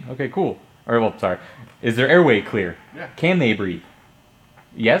breathing? Okay, cool. Is their airway clear? Yeah. Can they breathe?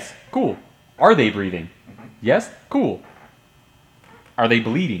 Yes? Cool. Are they breathing? Mm-hmm. Yes? Cool. Are they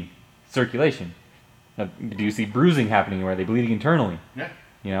bleeding? Circulation. Do you see bruising happening, or are they bleeding internally? Yeah.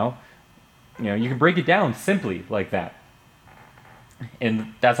 You can break it down simply like that.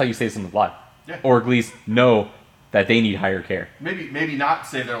 And that's how you save someone's life. Yeah. Or at least know that they need higher care. Maybe not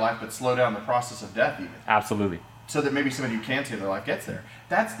save their life, but slow down the process of death even. Absolutely. So that maybe somebody who can save their life gets there.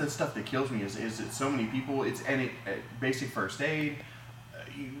 That's the stuff that kills me is that so many people, basic first aid.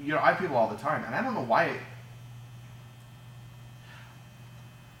 I have people all the time, and I don't know why.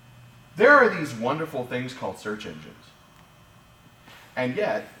 There are these wonderful things called search engines. And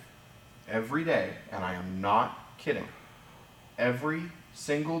yet, every day, and I am not kidding, every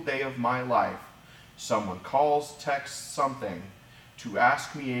single day of my life, someone calls, texts something to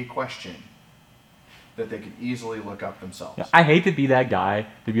ask me a question that they could easily look up themselves. Yeah, I hate to be that guy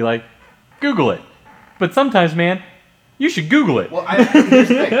to be like, Google it. But sometimes, man, you should Google it. Well, here's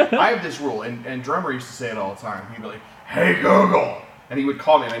the thing. I have this rule, and Drummer used to say it all the time. He'd be like, hey, Google. And he would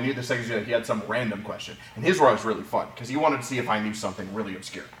call me, and I knew the second he had some random question. And his was really fun, because he wanted to see if I knew something really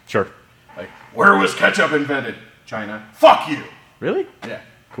obscure. Sure. Like, where was ketchup invented? China. Fuck you. Really? Yeah.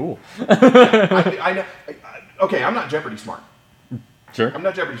 Cool. I know. Okay, I'm not Jeopardy smart. Sure. I'm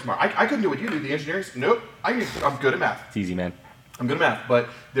not Jeopardy smart. I couldn't do what you do, the engineering. Nope. I'm good at math. It's easy, man. I'm good at math, but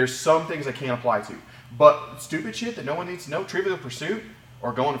there's some things I can't apply to. But stupid shit that no one needs to know, Trivial Pursuit,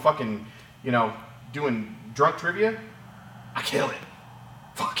 or going to fucking, doing drunk trivia, I kill it.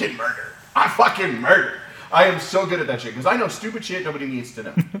 Fucking murder. I fucking murder. I am so good at that shit, because I know stupid shit nobody needs to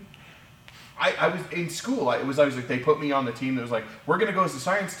know. I was in school. I was they put me on the team that was like, we're going to go as the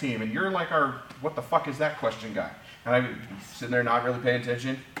science team, and you're like our, what the fuck is that question guy. and I'm sitting there not really paying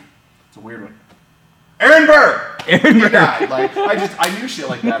attention. It's a weird one. Aaron Burr! Aaron Burr. Died. Like, I knew shit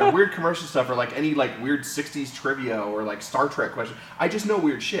like that, or weird commercial stuff, or like any like weird 60s trivia, or like Star Trek question. I just know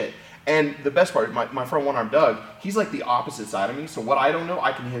weird shit. And the best part, my friend One Arm Doug, he's like the opposite side of me, so what I don't know,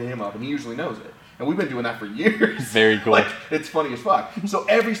 I can hit him up, and he usually knows it. And we've been doing that for years. Very cool. Like, it's funny as fuck. So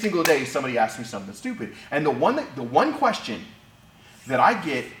every single day, somebody asks me something stupid. And the one question that I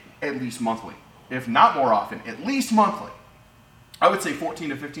get at least monthly, if not more often, at least monthly, I would say 14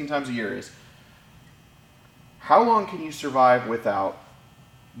 to 15 times a year is, how long can you survive without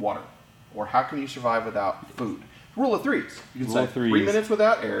water? Or how can you survive without food? Rule of threes. You can say 3 minutes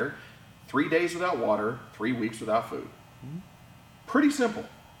without air, 3 days without water, 3 weeks without food. Pretty simple.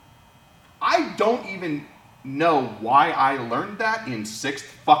 I don't even know why I learned that in 6th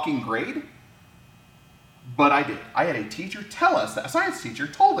fucking grade, but I did. I had a teacher tell us that. A science teacher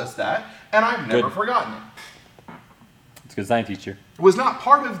told us that, and I've never forgotten it. It's a good science teacher. It was not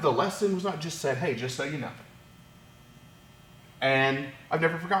part of the lesson. It was not just said, hey, just so you know. And I've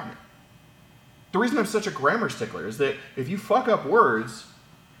never forgotten it. The reason I'm such a grammar stickler is that if you fuck up words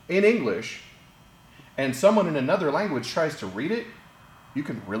in English and someone in another language tries to read it, you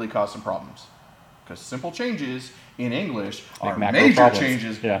can really cause some problems. Because simple changes in English are major problems.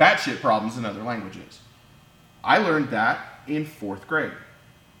 Changes, batshit problems in other languages. I learned that in 4th grade.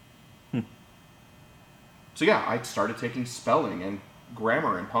 So yeah, I started taking spelling and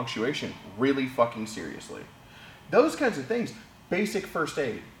grammar and punctuation really fucking seriously. Those kinds of things, basic first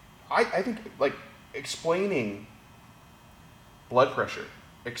aid. I think, like, explaining blood pressure,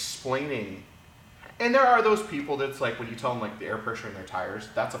 explaining... And there are those people that's like, when you tell them, like, the air pressure in their tires,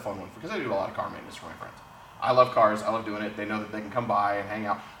 that's a fun one, because I do a lot of car maintenance for my friends. I love cars, I love doing it, they know that they can come by and hang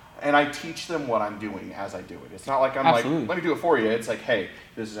out. And I teach them what I'm doing as I do it. It's not like I'm like, let me do it for you. It's like, hey,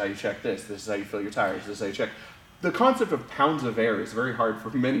 this is how you check this is how you fill your tires, this is how you check... The concept of pounds of air is very hard for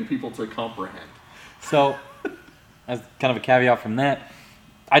many people to comprehend. So, as kind of a caveat from that,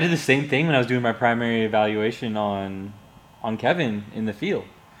 I did the same thing when I was doing my primary evaluation on Kevin in the field.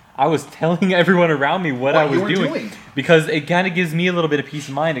 I was telling everyone around me what I was doing because it kind of gives me a little bit of peace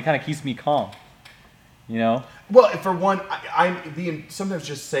of mind. It kind of keeps me calm, you know? Well, for one, sometimes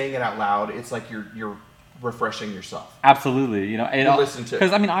just saying it out loud, it's like you're refreshing yourself. Absolutely, you know. And listen to,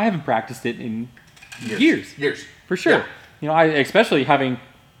 because I mean, I haven't practiced it in years for sure. Yeah. You know, especially having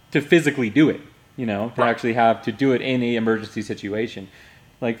to physically do it. You know, to actually have to do it in an emergency situation.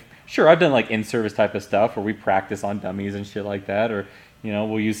 Like, sure, I've done like in-service type of stuff where we practice on dummies and shit like that, or you know,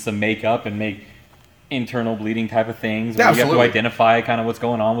 we'll use some makeup and make internal bleeding type of things. Where you have to identify kind of what's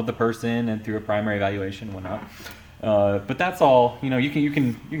going on with the person and through a primary evaluation and whatnot. But that's all. You know, you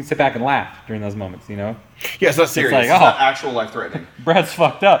can sit back and laugh during those moments. You know. Yeah, it's not serious. It's not actual life threatening. Brad's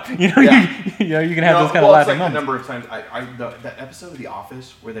fucked up. You know. Yeah. you can have those kind of laughing moments. The number of times that episode of The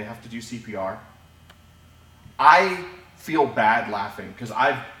Office where they have to do CPR. I feel bad laughing because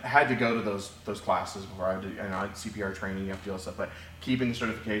I've had to go to those classes before. I did, CPR training, you have to do all that stuff, but keeping the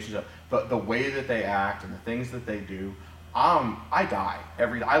certifications up, the way that they act and the things that they do, I die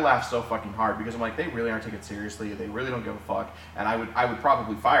I laugh so fucking hard because I'm like, they really aren't taking it seriously. They really don't give a fuck, and I would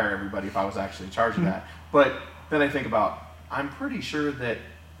probably fire everybody if I was actually in charge of that. But then I think about, I'm pretty sure that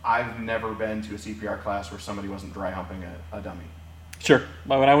I've never been to a CPR class where somebody wasn't dry humping a dummy. Sure,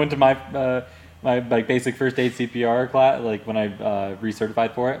 when I went to my like basic first aid CPR class, like when I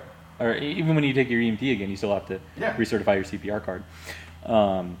recertified for it, or even when you take your EMT again, you still have to recertify your CPR card.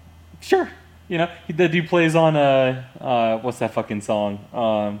 Sure, you know, the dude plays on what's that fucking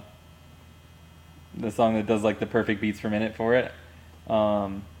song? The song that does like the perfect beats per minute for it.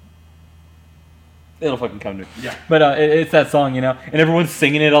 It'll fucking come to me. Yeah. But it's that song, you know, and everyone's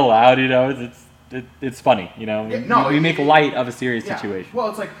singing it aloud, you know. It's funny, you know. We make light of a serious situation. Well,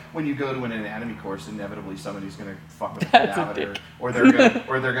 it's like when you go to an anatomy course, inevitably somebody's gonna fuck with the cadaver, or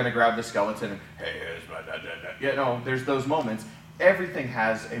they're gonna grab the skeleton and hey, here's my da. Yeah, no, there's those moments. Everything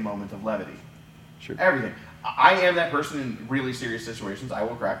has a moment of levity. Sure. Everything. I am that person in really serious situations. I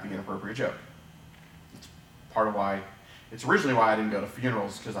will crack the inappropriate joke. It's part of why. It's originally why I didn't go to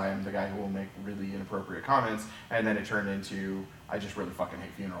funerals, because I am the guy who will make really inappropriate comments, and then it turned into I just really fucking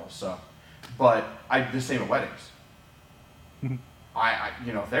hate funerals. So. But the same at weddings.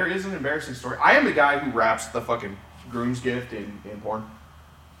 If there is an embarrassing story, I am the guy who wraps the fucking groom's gift in porn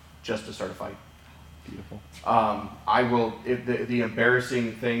just to start a fight. Beautiful. I will, if the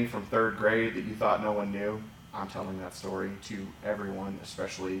embarrassing thing from 3rd grade that you thought no one knew, I'm telling that story to everyone,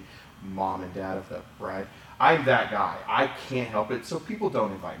 especially mom and dad of the bride. I'm that guy. I can't help it. So people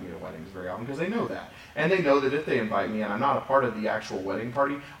don't invite me to weddings very often because they know that. And they know that if they invite me and I'm not a part of the actual wedding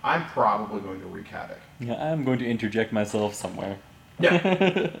party, I'm probably going to wreak havoc. Yeah, I'm going to interject myself somewhere.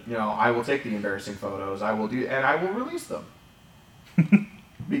 Yeah. I will take the embarrassing photos. I will and I will release them.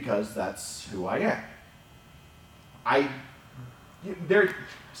 Because that's who I am. I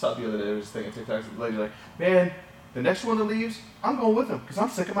saw the other day, there was a thing on TikTok, the lady's like, man, the next one that leaves, I'm going with them because I'm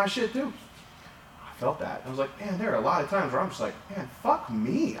sick of my shit too. I felt that. I was like, man, there are a lot of times where I'm just like, man, fuck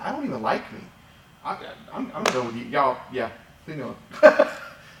me. I don't even like me. I'm going to go with you. Y'all, yeah,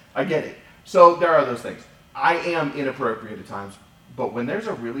 I get it. So there are those things. I am inappropriate at times, but when there's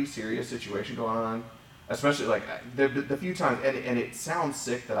a really serious situation going on, especially like the few times, and it sounds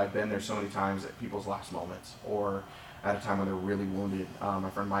sick that I've been there so many times at people's last moments or at a time when they're really wounded. My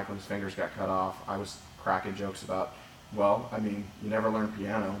friend Mike, when his fingers got cut off, I was cracking jokes about, well, I mean, you never learned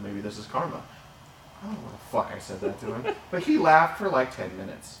piano. Maybe this is karma. I don't know what the fuck I said that to him. But he laughed for like 10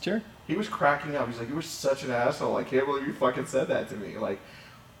 minutes. Sure. He was cracking up. He's like, you were such an asshole. I can't believe you fucking said that to me. Like,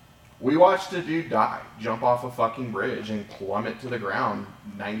 we watched a dude die, jump off a fucking bridge and plummet to the ground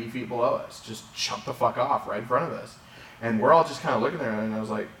 90 feet below us. Just jump the fuck off right in front of us. And we're all just kind of looking there, and I was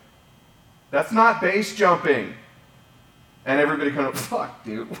like, that's not base jumping. And everybody kind of, fuck,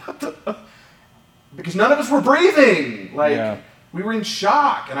 dude, what the? Because none of us were breathing. Like, we were in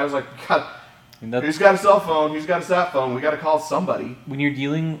shock. And I was like, God, who's got a cell phone? Who's got a sat phone? We got to call somebody. When you're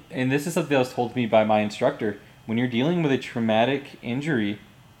dealing, and this is something that was told to me by my instructor, when you're dealing with a traumatic injury,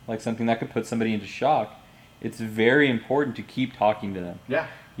 like something that could put somebody into shock, it's very important to keep talking to them. Yeah.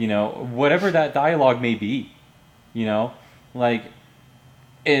 Whatever that dialogue may be, like,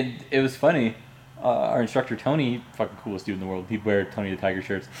 it was funny. Our instructor, Tony, fucking coolest dude in the world. He'd wear Tony the Tiger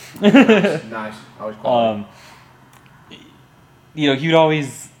shirts. Nice. Always quality. He'd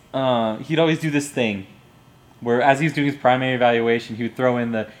always do this thing where as he was doing his primary evaluation, he would throw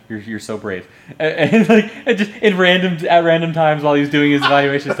in the "You're so brave," and just at random times while he was doing his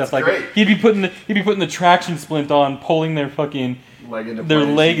evaluation stuff like that, he'd be putting the traction splint on, pulling their fucking leg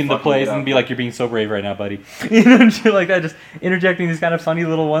into place and be like, "You're being so brave right now, buddy," and shit like that. Just interjecting these kind of funny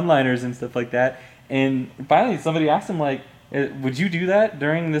little one-liners and stuff like that. And finally, somebody asked him like, "Would you do that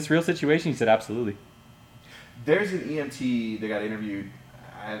during this real situation?" He said, "Absolutely." There's an EMT that got interviewed,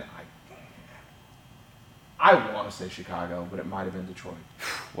 and I want to say Chicago, but it might have been Detroit.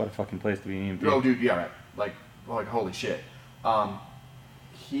 What a fucking place to be an EMT. Oh, dude, yeah, right. Like holy shit.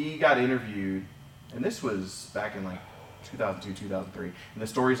 He got interviewed, and this was back in like 2002, 2003, and the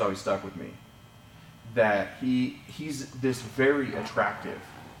story's always stuck with me. That he's this very attractive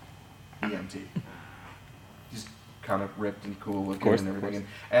EMT. He's kind of ripped and cool looking and everything.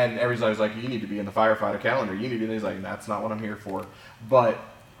 And everybody's like, you need to be in the firefighter calendar. You need to be. And he's like, that's not what I'm here for. But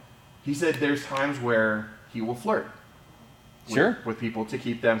he said there's times where he will flirt with people to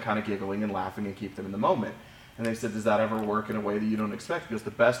keep them kind of giggling and laughing and keep them in the moment. And they said, does that ever work in a way that you don't expect? Because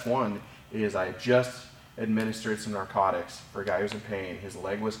the best one is I just administered some narcotics for a guy who's in pain. His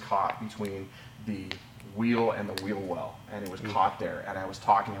leg was caught between the wheel and the wheel well, and it was caught there. And I was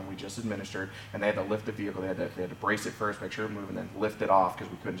talking to him. We just administered, and they had to lift the vehicle. They had to brace it first, make sure it moved, and then lift it off because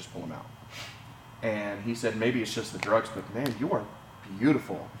we couldn't just pull him out. And he said, maybe it's just the drugs, but man, you are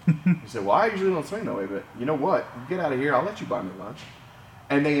beautiful. He said, well, I usually don't swing that way, but you know what? You get out of here, I'll let you buy me lunch.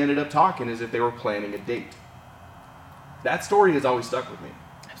 And they ended up talking as if they were planning a date. That story has always stuck with me.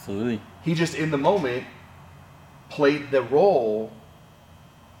 Absolutely. He just, in the moment, played the role,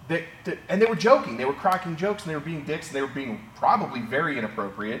 and they were joking. They were cracking jokes, and they were being dicks, and they were being probably very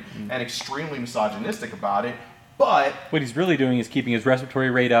inappropriate and extremely misogynistic about it. But what he's really doing is keeping his respiratory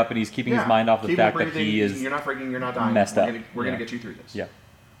rate up, and he's keeping his mind off the fact that he is. You're not freaking. You're not dying. Messed up. We're gonna get you through this. Yeah.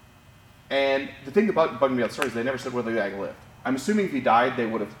 And the thing about bugging me about the story is they never said whether the guy lived. I'm assuming if he died, they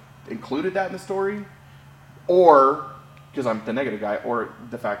would have included that in the story, or because I'm the negative guy, or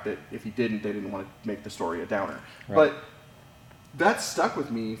the fact that if he didn't, they didn't want to make the story a downer. Right. But that's stuck with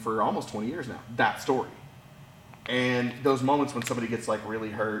me for almost 20 years now. That story, and those moments when somebody gets like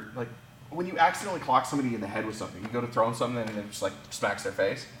really hurt, like. When you accidentally clock somebody in the head with something, you go to throw them something and it just like smacks their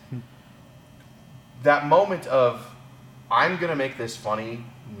face. That moment of, I'm going to make this funny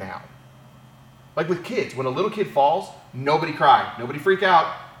now. Like with kids, when a little kid falls, nobody cry. Nobody freak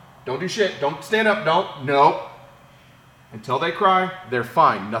out. Don't do shit. Don't stand up. No. Until they cry, they're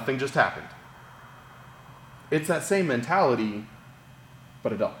fine. Nothing just happened. It's that same mentality,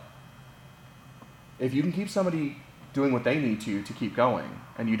 but adult. If you can keep somebody doing what they need to keep going,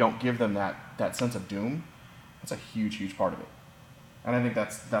 and you don't give them that sense of doom, that's a huge part of it. And I think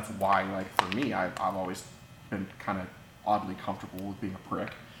that's why, like, for me, I've always been kind of oddly comfortable with being a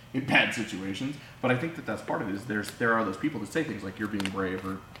prick in bad situations. But I think that that's part of it. Is there are those people that say things like "you're being brave"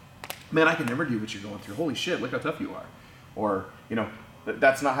 or "man, I can never do what you're going through. Holy shit, look how tough you are," or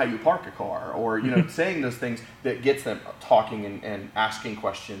that's not how you park a car, or saying those things that gets them talking and asking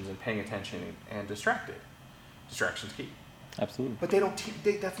questions and paying attention and distracted. Distraction's key. Absolutely. But they don't.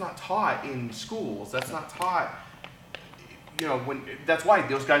 That's not taught in schools. That's not taught. That's why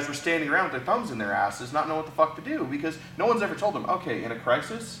those guys were standing around with their thumbs in their asses, not knowing what the fuck to do, because no one's ever told them, okay, in a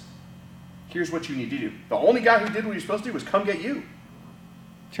crisis, here's what you need to do. The only guy who did what he was supposed to do was come get you.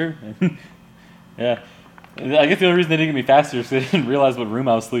 True. Yeah. I guess the only reason they didn't get me faster is they didn't realize what room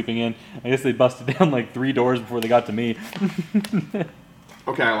I was sleeping in. I guess they busted down like 3 doors before they got to me.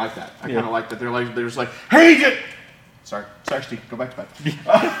 Okay, I like that. I kind of like that. They're just like, hey, Sorry, Steve, go back to bed.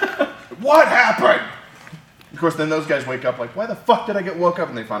 What happened? Of course, then those guys wake up like, why the fuck did I get woke up?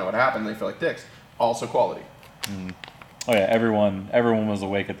 And they find out what happened. And they feel like dicks. Also quality. Oh yeah, everyone was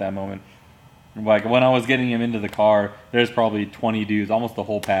awake at that moment. Like when I was getting him into the car, there's probably 20 dudes, almost the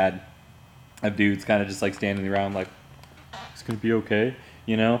whole pad of dudes, kind of just like standing around like, it's gonna be okay,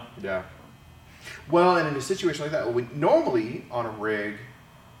 Yeah. Well, and in a situation like that, normally on a rig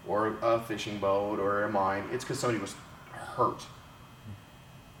or a fishing boat or a mine, it's because somebody was hurt.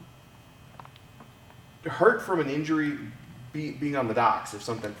 Hurt from an injury being on the docks if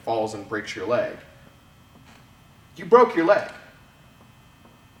something falls and breaks your leg. You broke your leg.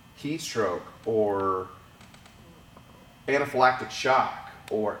 Heat stroke or anaphylactic shock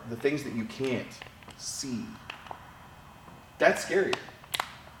or the things that you can't see. That's scary.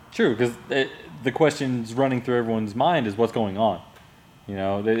 True, because the questions running through everyone's mind is what's going on.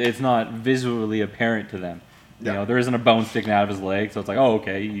 It's not visually apparent to them. Yeah. There isn't a bone sticking out of his leg, so it's like, oh,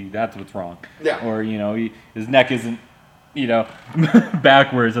 okay, that's what's wrong. Yeah. Or, his neck isn't,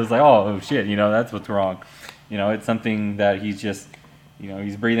 backwards. It's like, oh, shit, that's what's wrong. It's something that he's just,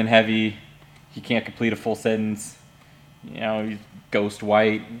 he's breathing heavy. He can't complete a full sentence. He's ghost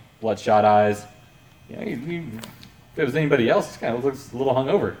white, bloodshot eyes. If it was anybody else, he kind of looks a little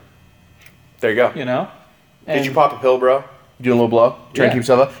hungover. There you go. Did you pop a pill, bro? Do a little blow? Try to keep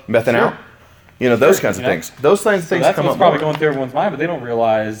yourself up? Mething out? Those kinds of things. Those kinds of things that's come what's up probably more. going through everyone's mind, but they don't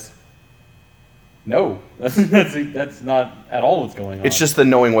realize, no, that's not at all what's going on. It's just the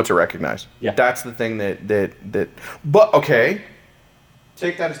knowing what to recognize. Yeah. That's the thing that but, okay,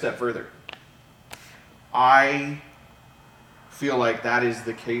 take that a step further. I feel like that is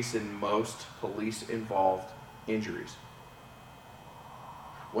the case in most police-involved injuries.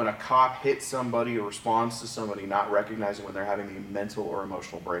 When a cop hits somebody or responds to somebody not recognizing when they're having a mental or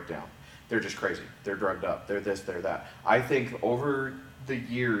emotional breakdown, they're just crazy. They're drugged up. They're this, they're that. I think over the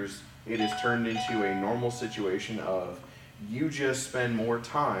years, it has turned into a normal situation of you just spend more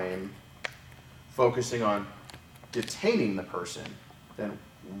time focusing on detaining the person than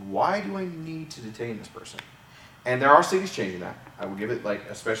why do I need to detain this person? And there are cities changing that. I will give it,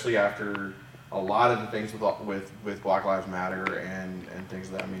 especially after a lot of the things with Black Lives Matter and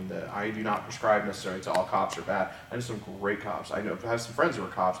things like that. I mean, I do not prescribe necessarily to all cops are bad. I know some great cops. I have some friends who are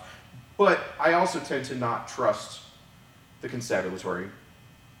cops. But I also tend to not trust the constabulary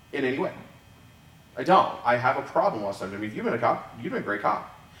in any way. I don't. I have a problem lots of times. I mean, if you've been a cop, you've been a great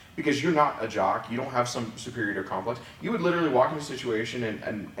cop. Because you're not a jock. You don't have some superior complex. You would literally walk into a situation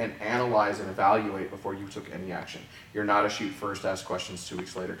and analyze and evaluate before you took any action. You're not a shoot first, ask questions 2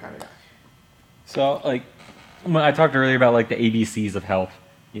 weeks later kind of guy. So, when I talked earlier about, the ABCs of health,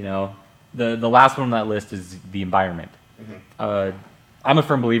 the last one on that list is the environment. Mm-hmm. I'm a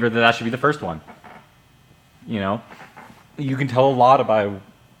firm believer that should be the first one. You can tell a lot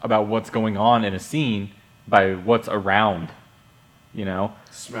about what's going on in a scene by what's around,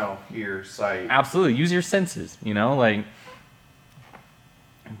 Smell, hear, sight. Absolutely. Use your senses,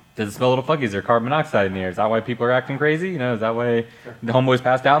 does it smell a little funky? Is there carbon monoxide in the air? Is that why people are acting crazy? Is that why the homeboy's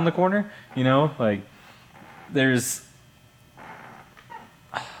passed out in the corner? There's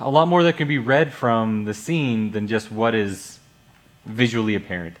a lot more that can be read from the scene than just what is visually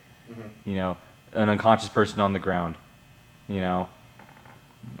apparent. Mm-hmm. An unconscious person on the ground,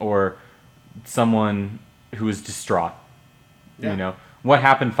 or someone who is distraught. Yeah. What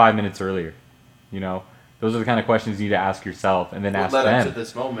happened 5 minutes earlier? Those are the kind of questions you need to ask yourself and then ask them. What led up to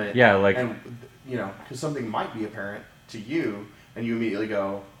this moment? Yeah, because something might be apparent to you, and you immediately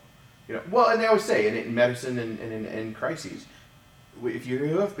go, well, and they always say in medicine and in crises, if you hear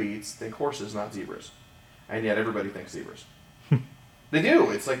hoofbeats, think horses, not zebras, and yet everybody thinks zebras. They do.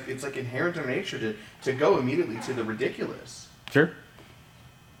 It's like inherent in nature to go immediately to the ridiculous. Sure.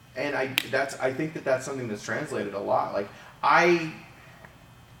 And I think that's something that's translated a lot. I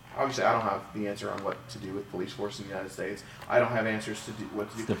obviously I don't have the answer on what to do with police force in the United States. I don't have answers to what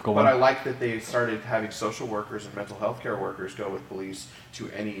to do. Difficult but one. I like that they started having social workers and mental health care workers go with police to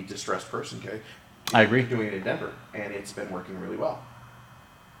any distressed person. Okay, I agree. Doing it in Denver, and it's been working really well.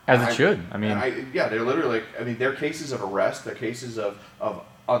 As it should. I mean, they're literally. I mean, their cases of arrest, their cases of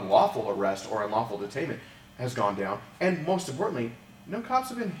unlawful arrest or unlawful detainment has gone down, and most importantly, no cops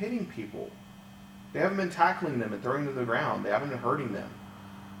have been hitting people. They haven't been tackling them and throwing them to the ground. They haven't been hurting them.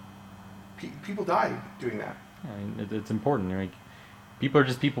 People die doing that. I mean, it's important. Like, people are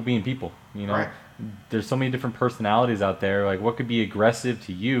just people being people. You know, right. There's so many different personalities out there. Like, what could be aggressive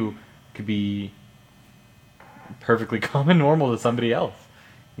to you could be perfectly common, normal to somebody else.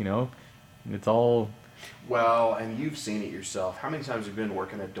 You know, it's all. Well, and you've seen it yourself. How many times have you been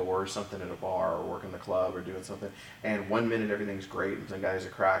working a door or something at a bar or working the club or doing something, and 1 minute everything's great and some guys are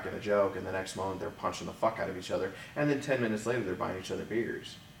cracking a joke, and the next moment they're punching the fuck out of each other, and then 10 minutes later they're buying each other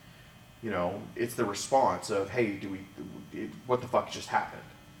beers. You know, it's the response of, hey, what the fuck just happened?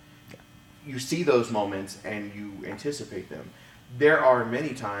 You see those moments and you anticipate them. There are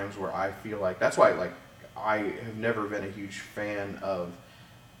many times where I feel like, that's why, like, I have never been a huge fan of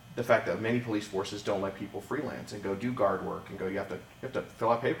the fact that many police forces don't let people freelance and go do guard work and go, you have to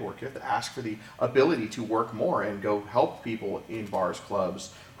fill out paperwork. You have to ask for the ability to work more and go help people in bars,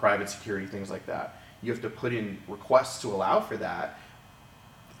 clubs, private security, things like that. You have to put in requests to allow for that.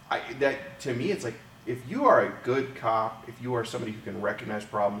 That to me, it's like, if you are a good cop, if you are somebody who can recognize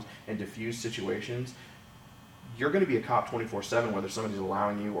problems and diffuse situations, you're going to be a cop 24/7, whether somebody's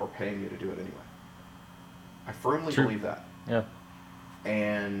allowing you or paying you to do it anyway. I firmly believe that. Yeah.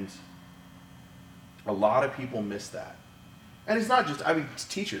 And a lot of people miss that. And it's not just, I mean, it's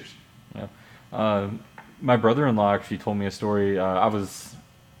teachers. Yeah. My brother-in-law actually told me a story. I was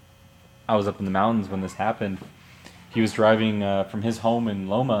up in the mountains when this happened. He was driving from his home in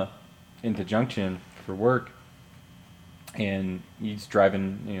Loma into Junction for work, and he's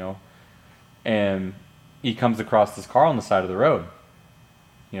driving, you know, and he comes across this car on the side of the road.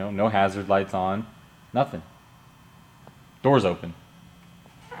 You know, no hazard lights on, nothing. Doors open.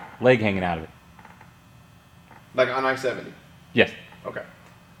 Leg hanging out of it. Like on I-70? Yes. Okay.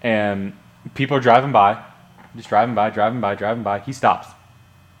 And people are driving by, just driving by. He stops.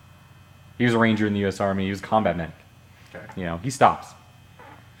 He was a ranger in the U.S. Army. He was a combat medic. Okay. You know, he stops.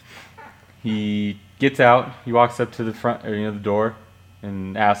 He gets out. He walks up to the front, or, you know, the door,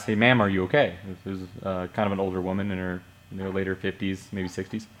 and asks, "Hey, ma'am, are you okay?" This was kind of an older woman in her later 50s, maybe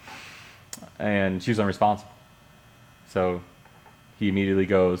 60s, and she was unresponsive. So he immediately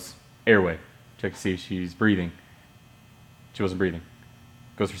goes, airway, check to see if she's breathing. She wasn't breathing.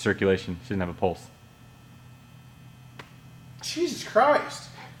 Goes for circulation. She didn't have a pulse. Jesus Christ.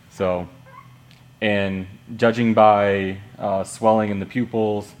 So, and judging by swelling in the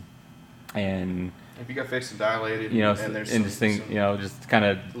pupils, and if you got fixed and dilated, you know, and there's and just thing, you know, just kind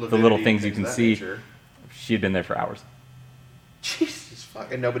of the little things you can see. Nature. She had been there for hours. Jesus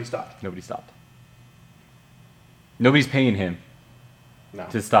fuck, and nobody stopped. Nobody stopped. Nobody's paying him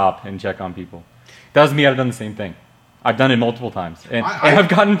to stop and check on people. That was me. I've done the same thing. I've done it multiple times, and I've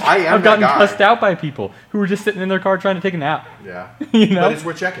gotten cussed out by people who were just sitting in their car trying to take a nap. Yeah, you know, but it's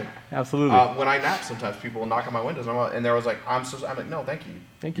worth checking. Absolutely. When I nap, sometimes people will knock on my windows, and there was like, I'm like, no, thank you.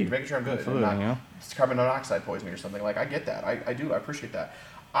 You're making sure I'm good. Absolutely. And not, it's carbon monoxide poisoning or something. Like, I get that. I do. I appreciate that.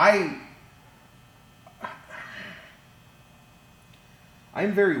 I'm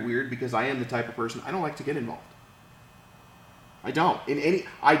very weird because I am the type of person, I don't like to get involved. I don't.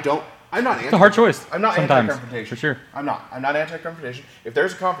 I'm not. It's a hard choice. I'm not anti-confrontation. For sure. I'm not anti-confrontation. If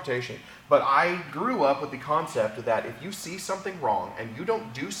there's a confrontation, but I grew up with the concept that if you see something wrong and you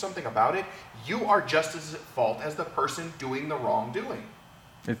don't do something about it, you are just as at fault as the person doing the wrongdoing.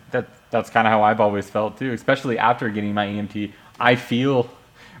 That's kind of how I've always felt too. Especially after getting my EMT, I feel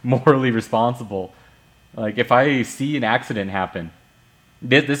morally responsible. Like if I see an accident happen,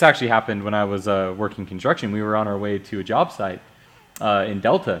 this actually happened when I was working construction. We were on our way to a job site in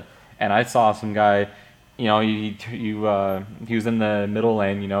Delta. And I saw some guy, you know, he was in the middle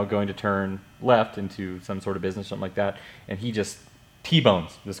lane, you know, going to turn left into some sort of business, something like that. And he just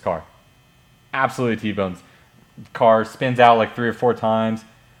T-bones this car. Absolutely T-bones. The car spins out like 3 or 4 times.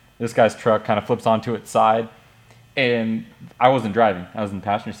 This guy's truck kind of flips onto its side. And I wasn't driving. I was in the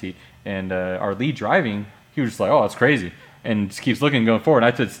passenger seat. And our lead driving, he was just like, oh, that's crazy. And just keeps looking and going forward.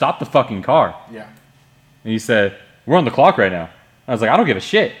 And I said, stop the fucking car. Yeah. And he said, we're on the clock right now. I was like, I don't give a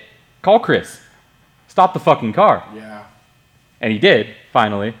shit. Call Chris. Stop the fucking car. Yeah. And he did,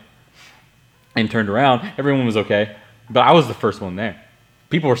 finally. And turned around. Everyone was okay. But I was the first one there.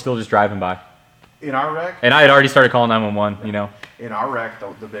 People were still just driving by. In our wreck. And I had already started calling 911. You know. In our wreck,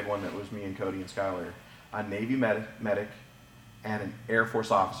 the big one that was me and Cody and Skylar, a Navy medic and an Air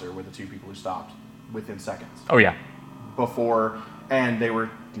Force officer were the two people who stopped within seconds. Oh yeah. And they were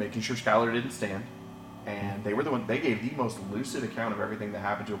making sure Skylar didn't stand, and they were the one. They gave the most lucid account of everything that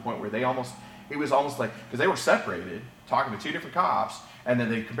happened to a point where it was almost like, because they were separated, talking to two different cops, and then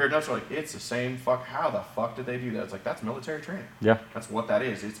they compared notes. They're like, it's the same fuck. How the fuck did they do that? It's like, that's military training. Yeah. That's what that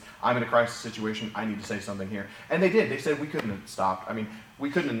is. I'm in a crisis situation. I need to say something here, and they did. They said we couldn't have stopped. I mean,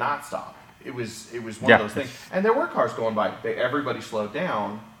 we couldn't have not stopped. It was one of those things. And there were cars going by. Everybody slowed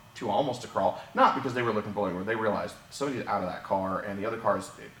down to almost a crawl, not because they were looking vulnerable. They realized somebody's out of that car, and the other cars,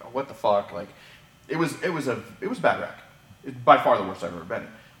 what the fuck? Like, it was a bad wreck. By far the worst I've ever been.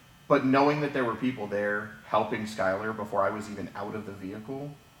 But knowing that there were people there helping Skylar before I was even out of the vehicle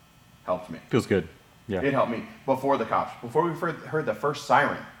helped me. Feels good. Yeah. It helped me. Before the cops, before we heard the first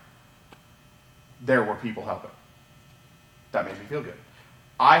siren, there were people helping. That made me feel good.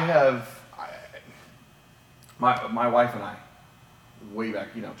 My wife and I, way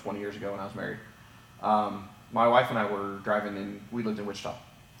back, 20 years ago when I was married, my wife and I were driving we lived in Wichita.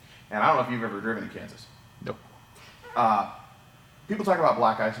 And I don't know if you've ever driven in Kansas. Nope. People talk about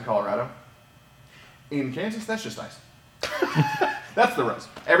black ice in Colorado. In Kansas, that's just ice. That's the roast.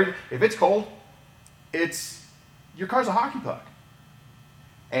 If it's cold, your car's a hockey puck.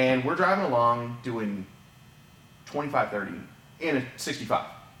 And we're driving along doing 25, 30 in a 65.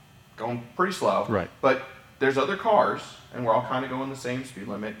 Going pretty slow. Right. But there's other cars, and we're all kind of going the same speed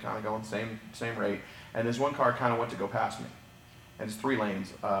limit, kind of going same rate. And this one car kind of went to go past me. And it's 3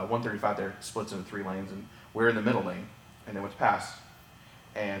 lanes. 135 there splits into 3 lanes, and we're in the middle lane, and it went to pass.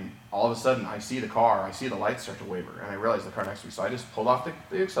 And all of a sudden, I see the lights start to waver, and I realize the car next to me. So I just pulled off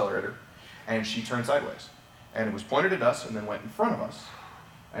the accelerator, and she turned sideways. And it was pointed at us, and then went in front of us,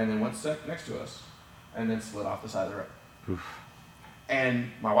 and then went next to us, and then slid off the side of the road. Oof. And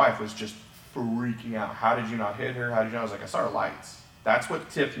my wife was just freaking out. How did you not hit her? How did you not? I was like, I saw her lights. That's what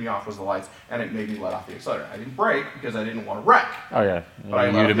tipped me off was the lights, and it made me let off the accelerator. I didn't brake because I didn't want to wreck. Oh, yeah.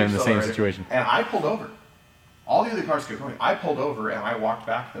 But you'd have been in the same situation. And I pulled over. All the other cars kept going. I pulled over, and I walked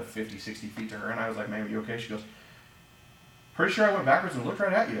back the 50, 60 feet to her, and I was like, ma'am, are you okay? She goes, pretty sure I went backwards and looked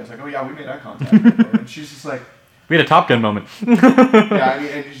right at you. I was like, oh, yeah, we made eye contact. And she's just like... We had a Top Gun moment. Yeah, I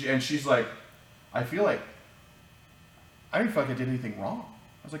mean, and she's like, I feel like... I didn't feel like I did anything wrong.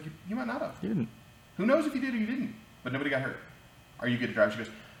 I was like, you might not have. You didn't. Who knows if you did or you didn't? But nobody got hurt. Are you good to drive? She goes,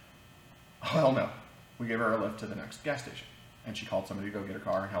 oh, hell no. We gave her a lift to the next gas station. And she called somebody to go get her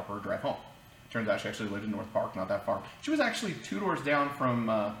car and help her drive home. Turns out she actually lived in North Park, not that far. She was actually 2 doors down from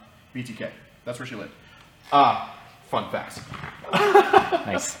BTK. That's where she lived. Fun facts.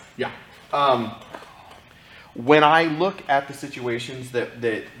 Nice. Yeah. When I look at the situations that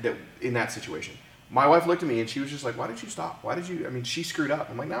in that situation, my wife looked at me and she was just like, why did you stop? She screwed up.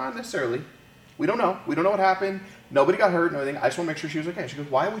 I'm like, no, not necessarily. We don't know. We don't know what happened. Nobody got hurt and everything. I just want to make sure she was okay. She goes,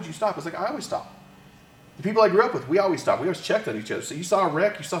 why would you stop? I was like, I always stop. The people I grew up with, we always stop. We always checked on each other. So you saw a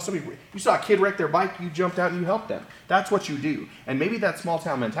wreck, you saw a kid wreck their bike, you jumped out and you helped them. That's what you do. And maybe that's small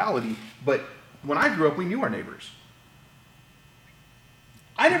town mentality, but when I grew up, we knew our neighbors.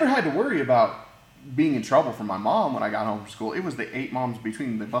 I never had to worry about being in trouble from my mom when I got home from school. It was the 8 moms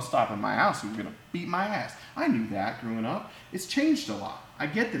between the bus stop and my house who were going to beat my ass. I knew that growing up. It's changed a lot. I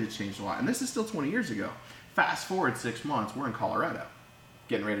get that it's changed a lot. And this is still 20 years ago. Fast forward 6 months, we're in Colorado,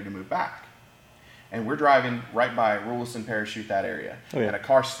 getting ready to move back. And we're driving right by Rulison Parachute, that area. Oh, yeah. And a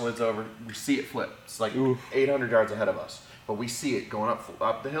car slids over. We see it flip. It's like 800 yards ahead of us. But we see it going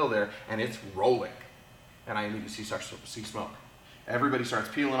up the hill there, and it's rolling. And I immediately start to see smoke. Everybody starts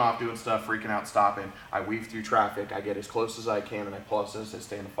peeling off, doing stuff, freaking out, stopping. I weave through traffic. I get as close as I can, and I pull up and say,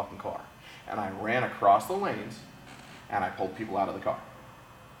 stay in the fucking car. And I ran across the lanes, and I pulled people out of the car.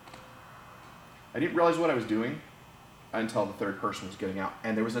 I didn't realize what I was doing until the third person was getting out.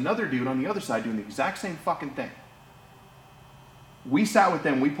 And there was another dude on the other side doing the exact same fucking thing. We sat with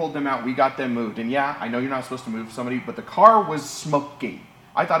them, we pulled them out, we got them moved. And yeah, I know you're not supposed to move somebody, but the car was smoking.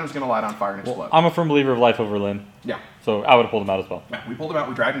 I thought it was going to light on fire and explode. I'm a firm believer of life over limb. Yeah. So I would have pulled them out as well. Yeah, we pulled them out,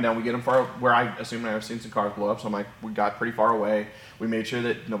 we dragged them down, we get them far where I assumed I've seen some cars blow up, so I'm like, we got pretty far away. We made sure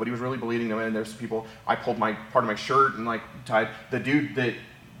that nobody was really bleeding, and there's some people, I pulled part of my shirt and like tied, the dude that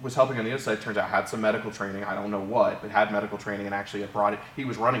was helping on the other side, turns out had some medical training, I don't know what, but had medical training and actually had brought it. He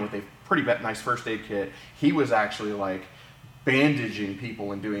was running with a pretty nice first aid kit. He was actually like bandaging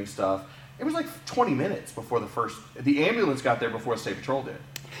people and doing stuff. It was like 20 minutes before the ambulance got there before the state patrol did,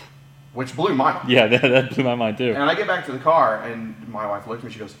 which blew my mind. Yeah, that blew my mind too. And I get back to the car and my wife looked at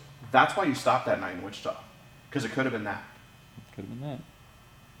me, she goes, that's why you stopped that night in Wichita, because it could have been that. Could have been that.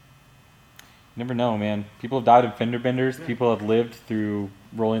 never know, man. People have died of fender benders. Yeah. People have lived through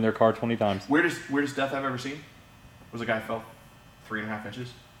rolling their car 20 times. Weirdest death I've ever seen was a guy fell 3.5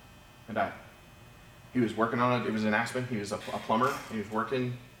 inches and died. He was working on it. It was in Aspen. He was a plumber. He was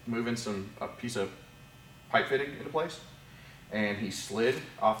working, moving a piece of pipe fitting into place, and he slid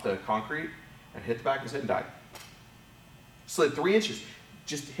off the concrete and hit the back of his head and died. Slid 3 inches,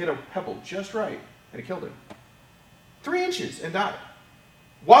 just hit a pebble just right, and it killed him. 3 inches and died.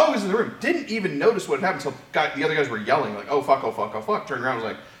 While he was in the room, didn't even notice what had happened until the other guys were yelling, like, oh fuck, oh fuck, oh fuck. Turned around and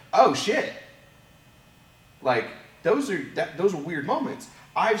was like, oh shit. Like, those are weird moments.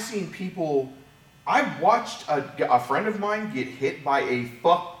 I've seen people, I've watched a friend of mine get hit by a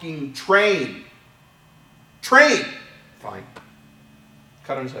fucking train. Fine.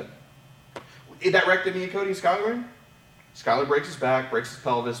 Cut on his head. That wreck that me and Cody and Skylar were in? Skylar breaks his back, breaks his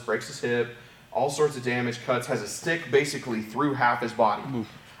pelvis, breaks his hip, all sorts of damage, cuts, has a stick basically through half his body.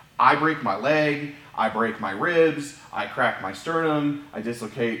 Oof. I break my leg, I break my ribs, I crack my sternum, I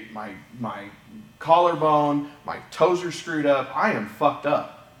dislocate my collarbone, my toes are screwed up, I am fucked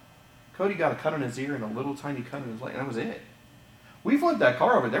up. Cody got a cut on his ear and a little tiny cut on his leg, and that was it. We flipped that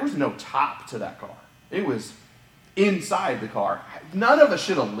car over, there was no top to that car. It was inside the car. None of us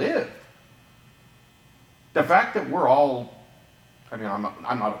should have lived. The fact that we're all, I'm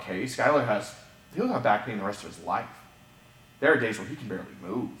not okay. Skylar he'll have back pain the rest of his life. There are days where he can barely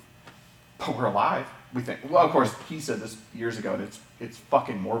move. But we're alive, we think. Well, of course, he said this years ago, and it's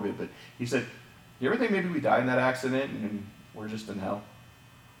fucking morbid, but he said, you ever think maybe we died in that accident and we're just in hell?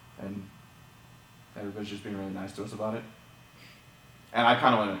 And everybody's just being really nice to us about it? And I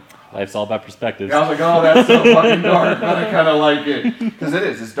kind of went, life's all about perspective. I was like, oh, that's so fucking dark, but I kind of like it. Because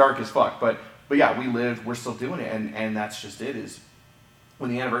it's dark as fuck. But yeah, we lived, we're still doing it, and that's just it. Is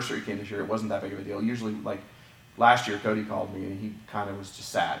when the anniversary came this year, it wasn't that big of a deal. Usually, like, last year, Cody called me, and he kind of was just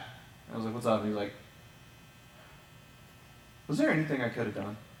sad. I was like, what's up? And he was like, was there anything I could have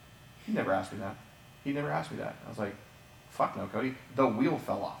done? He never asked me that. I was like, fuck no, Cody. The wheel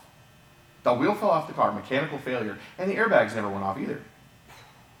fell off. The wheel fell off the car, mechanical failure, and the airbags never went off either.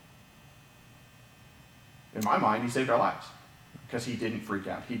 In my mind, he saved our lives because he didn't freak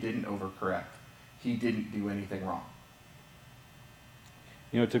out. He didn't overcorrect. He didn't do anything wrong.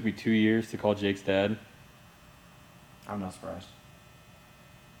 You know, it took me 2 years to call Jake's dad. I'm not surprised.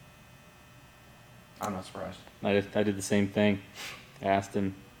 I did the same thing. I asked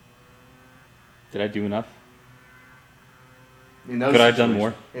him, did I do enough? Could I have done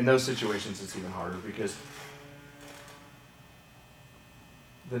more? In those situations, it's even harder because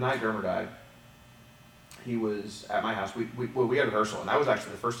the night Dermer died, he was at my house. We had rehearsal, and that was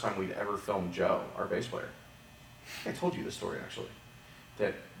actually the first time we'd ever filmed Joe, our bass player. I told you this story, actually,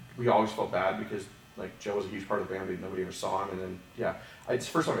 that we always felt bad because, like, Joe was a huge part of the band, but nobody ever saw him, and then, yeah, it's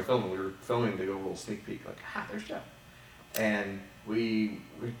the first time I filmed him. We were filming to go a little sneak peek, like, there's Joe. And we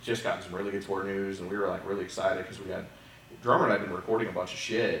just got some really good tour news, and we were, like, really excited because Drummer and I had been recording a bunch of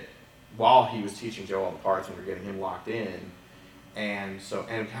shit while he was teaching Joe all the parts, and we were getting him locked in, and we got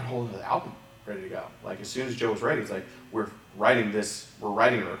a hold of the album ready to go. Like, as soon as Joe was ready, he's like, we're writing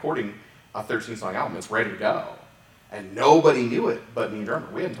and recording a 13-song album. It's ready to go. And nobody knew it but me and Drummer.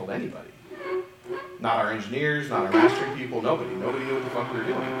 We hadn't told anybody. Not our engineers, not our mastering people, nobody. Nobody knew what the fuck we were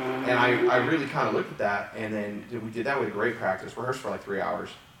doing. And I really kind of looked at that, and then we did that with a great practice. Rehearsed for like 3 hours.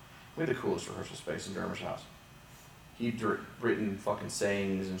 We had the coolest rehearsal space in Drummer's house. He'd written fucking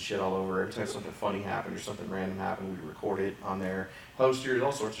sayings and shit all over. Every time something funny happened or something random happened, we'd record it on there. Posters,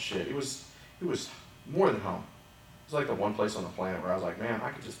 all sorts of shit. It was more than home. It was like the one place on the planet where I was like, man, I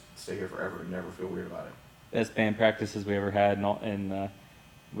could just stay here forever and never feel weird about it. Best band practices we ever had,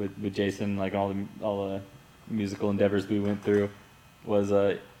 with Jason, like all the musical endeavors we went through, was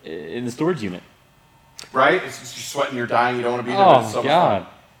in the storage unit. Right? It's just you're sweating, you're dying, you don't want to be there. Oh so God!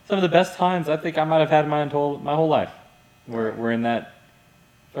 Fun. Some of the best times I think I might have had my whole life. We're in that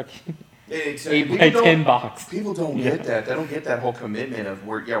fucking 8x10 box. People don't get that. They don't get that whole commitment of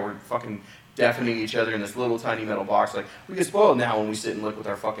we're fucking deafening each other in this little tiny metal box. Like, we get spoiled now when we sit and look with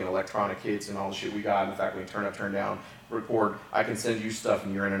our fucking electronic kits and all the shit we got. And the fact we turn up, turn down, record. I can send you stuff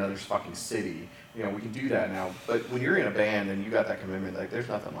and you're in another fucking city. You know, we can do that now. But when you're in a band and you got that commitment, like, there's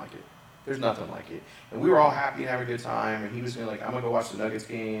nothing like it. There's nothing like it. And we were all happy and having a good time. And he was like, I'm going to go watch the Nuggets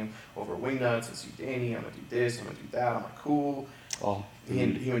game over at Wingnuts and see Danny. I'm going to do this. I'm going to do that. I'm like, cool. Oh, he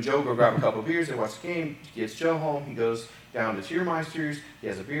and Joe go grab a couple of beers. They watch the game. He gets Joe home. He goes down to Tiermeister's. He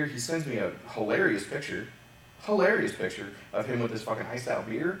has a beer. He sends me a hilarious picture of him with this fucking iced out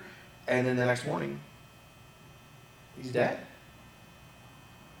beer. And then the next morning, he's dead.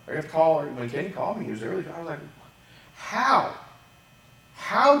 I got to call, when Kenny called me, he was early. I was like, how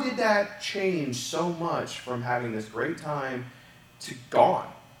How did that change so much from having this great time to gone?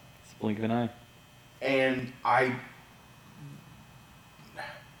 It's a blink of an eye. And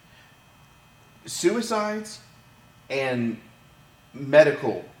suicides and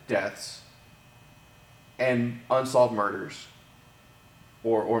medical deaths and unsolved murders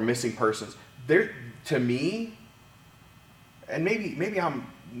or missing persons, they're, to me, and maybe I'm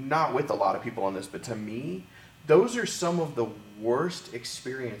not with a lot of people on this, but to me, those are some of the worst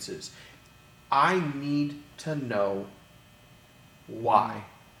experiences. I need to know why.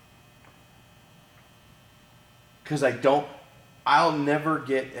 Because I'll never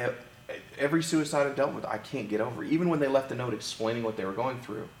get, every suicide I've dealt with, I can't get over. Even when they left a note explaining what they were going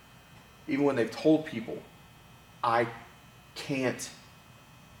through, even when they've told people, I can't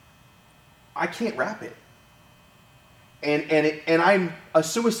wrap it. And I'm a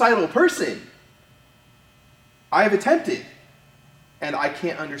suicidal person. I have attempted, and I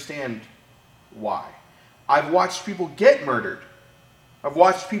can't understand why. I've watched people get murdered. I've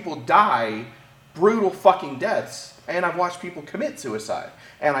watched people die brutal fucking deaths, and I've watched people commit suicide,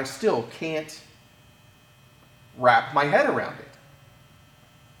 and I still can't wrap my head around it.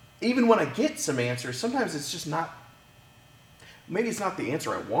 Even when I get some answers, sometimes it's just not, maybe it's not the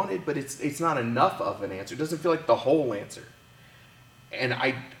answer I wanted, but it's not enough of an answer. It doesn't feel like the whole answer. And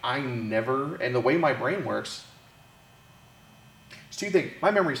I never, and the way my brain works, it's two things.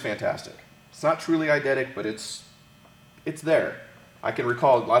 My memory's fantastic. It's not truly eidetic, but it's there. I can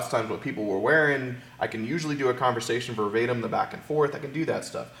recall lots of times what people were wearing. I can usually do a conversation verbatim, the back and forth. I can do that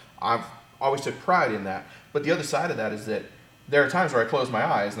stuff. I've always took pride in that. But the other side of that is that there are times where I close my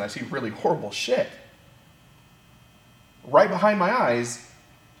eyes and I see really horrible shit. Right behind my eyes,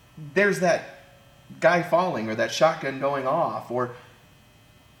 there's that guy falling or that shotgun going off,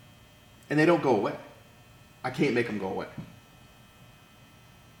 and they don't go away. I can't make them go away.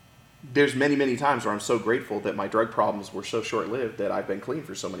 There's many, many times where I'm so grateful that my drug problems were so short-lived that I've been clean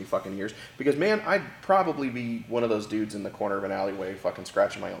for so many fucking years. Because, man, I'd probably be one of those dudes in the corner of an alleyway fucking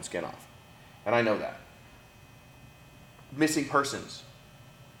scratching my own skin off. And I know that. Missing persons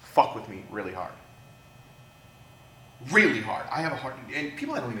fuck with me really hard. Really hard. I have a hard... And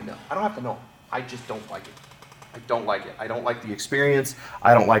people I don't even know. I don't have to know. I just don't like it. I don't like it. I don't like the experience.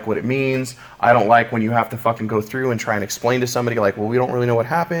 I don't like what it means. I don't like when you have to fucking go through and try and explain to somebody like, well, we don't really know what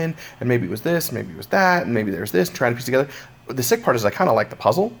happened, and maybe it was this, maybe it was that, and maybe there's this, and trying to piece together. But the sick part is I kind of like the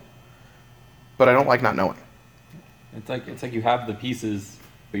puzzle, but I don't like not knowing. It's like you have the pieces,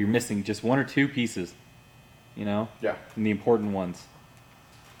 but you're missing just one or two pieces, you know? Yeah. And the important ones.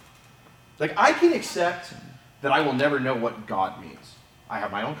 Like, I can accept that I will never know what God means. I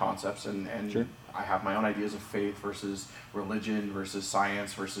have my own concepts, and sure. I have my own ideas of faith versus religion versus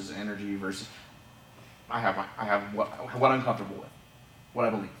science versus energy versus... I have what I'm comfortable with, what I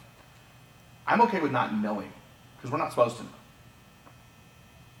believe. I'm okay with not knowing, because we're not supposed to know.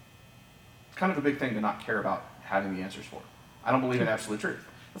 It's kind of a big thing to not care about having the answers for. I don't believe in absolute truth.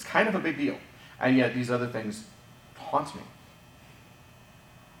 It's kind of a big deal. And yet these other things haunt me.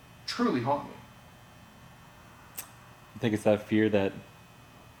 Truly haunt me. I think it's that fear that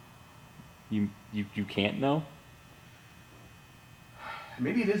you can't know.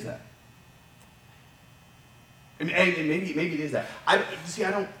 Maybe it is that. And maybe it is that. I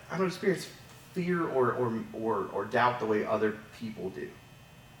don't experience fear or doubt the way other people do.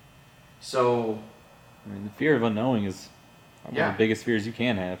 So, I mean, the fear of unknowing is one of the biggest fears you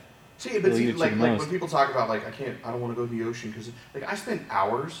can have. Like when people talk about like I don't want to go to the ocean because like I spend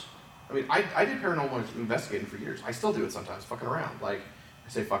hours. I mean, I did paranormal investigating for years. I still do it sometimes, fucking around. Like I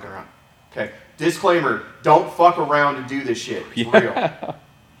say, fucking around. Okay, disclaimer: don't fuck around and do this shit. It's real.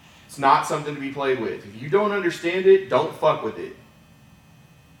 It's not something to be played with. If you don't understand it, don't fuck with it.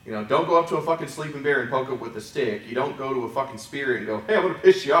 You know, don't go up to a fucking sleeping bear and poke it with a stick. You don't go to a fucking spirit and go, hey, I'm gonna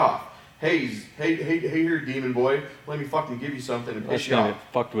piss you off. Hey, here, demon boy, let me fucking give you something and piss you off. I've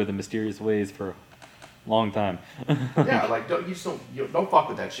fucked with in mysterious ways for a long time. Yeah, like don't fuck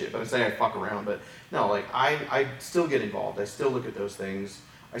with that shit. But I say I fuck around, but no, like I still get involved. I still look at those things.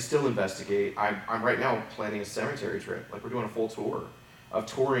 I still investigate. I'm right now planning a cemetery trip. Like we're doing a full tour of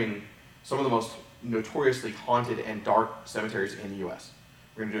touring some of the most notoriously haunted and dark cemeteries in the U.S.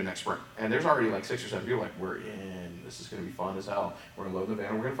 We're gonna do it next spring, and there's already like 6 or 7 people like, we're in. This is gonna be fun as hell. We're gonna load the van.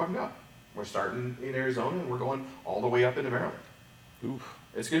 And we're gonna fucking go. We're starting in Arizona and we're going all the way up into Maryland. Oof.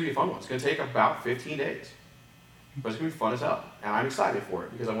 It's gonna be a fun one. It's gonna take about 15 days, but it's gonna be fun as hell, and I'm excited for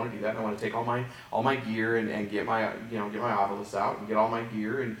it because I want to do that. And I want to take all my gear and get my get my Ovilus out and get all my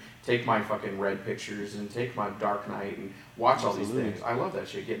gear and take my fucking red pictures and take my Dark Knight and watch all these things. I love that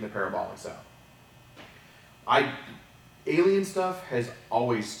shit. Getting the parabolics out. alien stuff has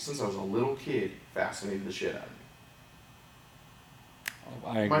always, since I was a little kid, fascinated the shit out of me.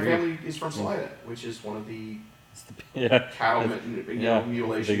 I agree. My family is from Salida, which is one of the cattle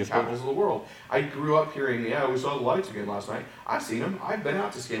mutilation capitals of the world. I grew up hearing, we saw the lights again last night. I've seen them. I've been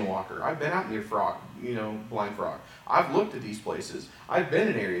out to Skinwalker. I've been out near Frog, Blind Frog. I've looked at these places. I've been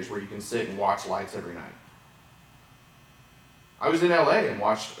in areas where you can sit and watch lights every night. I was in LA and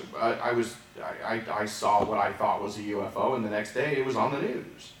watched, I saw what I thought was a UFO, and the next day it was on the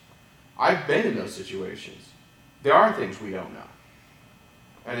news. I've been in those situations. There are things we don't know.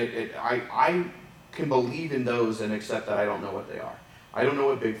 And I can believe in those and accept that I don't know what they are. I don't know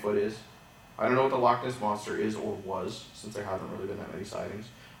what Bigfoot is. I don't know what the Loch Ness Monster is or was, since there haven't really been that many sightings.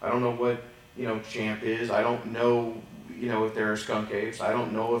 I don't know what, Champ is. I don't know, if there are skunk apes. I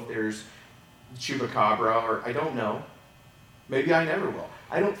don't know if there's chupacabra, or I don't know. Maybe I never will.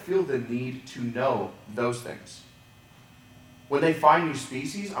 I don't feel the need to know those things. When they find new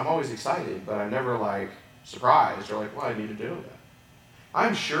species, I'm always excited, but I'm never surprised or well, I need to do that.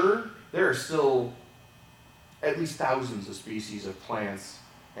 I'm sure there are still at least thousands of species of plants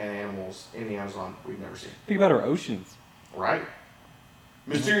and animals in the Amazon we've never seen. Think about our oceans. Right.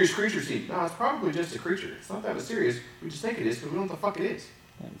 Mysterious creature scene. No, it's probably just a creature. It's not that mysterious. We just think it is because we don't know what the fuck it is.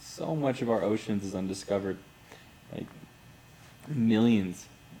 And so much of our oceans is undiscovered. Millions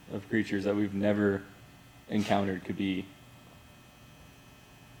of creatures that we've never encountered could be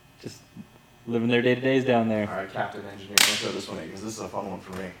just living their day-to-days down there. All right, Captain Engineer, let's throw this one in because this is a fun one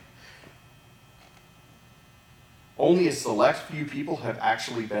for me. Only a select few people have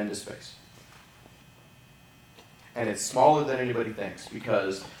actually been to space. And it's smaller than anybody thinks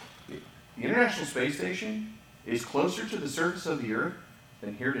because the International Space Station is closer to the surface of the Earth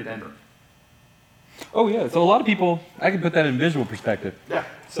than here to Denver. Oh, yeah. So a lot of people, I can put that in visual perspective. Yeah.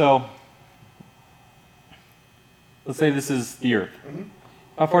 So, let's say this is the Earth. Mm-hmm.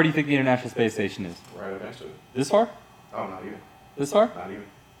 How far do you think the International Space Station is? Right up next to it. This far? Oh, not even. This far? Not even.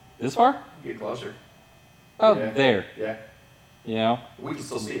 This far? Get closer. Oh, yeah. There. Yeah. We can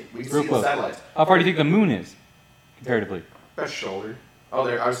still see it. We can Real see close. the satellites. How far do you think the moon is, comparatively? Best shoulder. Oh,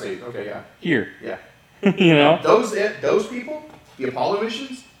 there. I would say, okay, yeah. Here. Yeah. Those people, the Apollo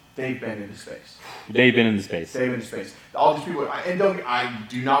missions, they've been into space. They've been into space. All these people, I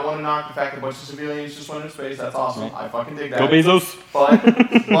do not want to knock the fact that a bunch of civilians just went into space. That's awesome. Right. I fucking dig that. Go Bezos. But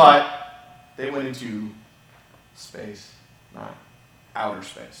they went into space, not outer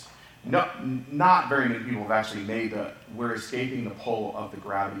space. No, not very many people have actually made we're escaping the pull of the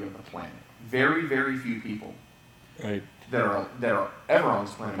gravity of the planet. Very, very few people. Right. That are ever on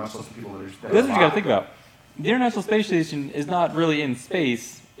this planet, much less the people that are. That's what you got to think about. The International Space Station is not really in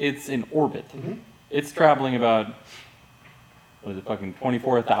space; it's in orbit. Mm-hmm. It's traveling about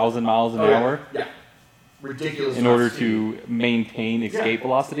 24,000 miles an hour. Yeah. Ridiculous. In order to maintain escape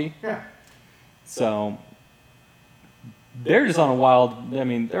velocity. Yeah. So they're just on a wild.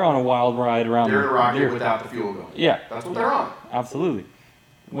 They're on a wild ride around. They're in a rocket without the fuel going. Yeah. That's what they're on. Absolutely.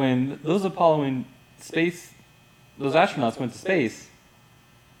 When those Apollo in space. Those astronauts went to space,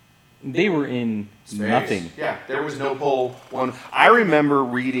 they were in nothing. Yeah, there was no pull. I remember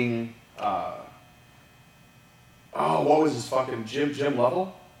reading, what was his fucking, Jim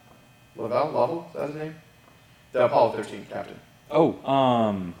Lovell? Lovell? Is that his name? The Apollo 13 captain.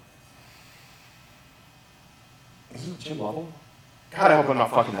 Isn't it Jim Lovell? God, I hope I'm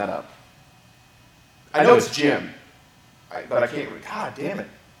not fucking that up. I know it's Jim, but I can't remember. God damn it.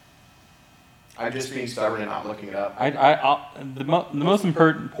 I'm just being stubborn and not looking it up. The most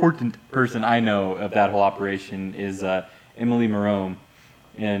important person I know of that whole operation is Emily Marome,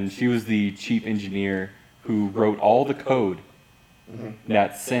 and she was the chief engineer who wrote all the code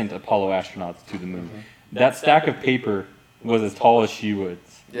that sent Apollo astronauts to the moon. Mm-hmm. That stack of paper was as tall as she was.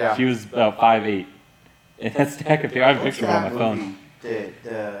 Yeah. She was about 5'8". And that stack of paper, I have a picture on my phone.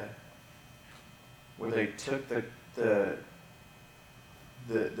 Where they took the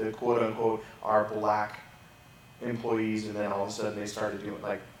quote unquote our black employees, and then all of a sudden they started doing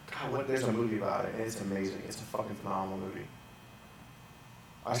there's a movie about it, and it's amazing. It's a fucking phenomenal movie.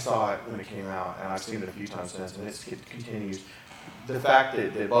 I saw it when it came out, and I've seen it a few times since, and it continues. The fact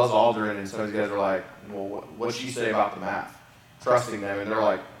that Buzz Aldrin and some of these guys are like, well, what'd she say about the math? Trusting them, and they're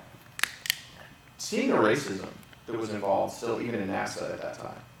like, seeing the racism that was involved still, even in NASA at that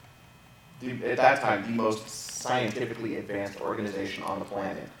time. At that time, the most scientifically advanced organization on the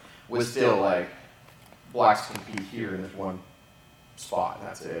planet was still blacks can be here in this one spot, and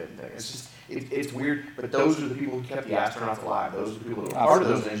that's it. It's just, it's weird, but those are the people who kept the astronauts alive. Those are the people that were part of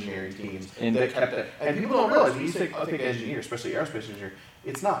those engineering teams that kept it. And people don't realize when you think engineer, especially aerospace engineer,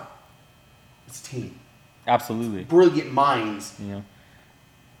 it's not. It's team. Absolutely. Brilliant minds. You know.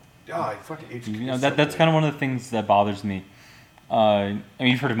 Oh, that's kind of one of the things that bothers me. I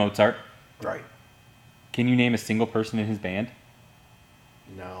mean, you've heard of Mozart, right? Can you name a single person in his band?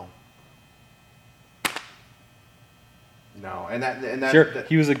 No. And that. Sure,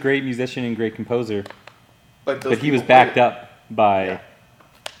 he was a great musician and great composer, but he was backed up by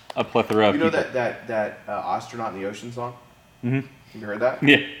a plethora of people. You know that Astronaut in the Ocean song? Mm-hmm. Have you heard that?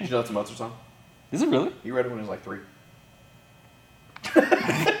 Yeah. Did you know that's a Mozart song? Is it really? He read it when he was like 3.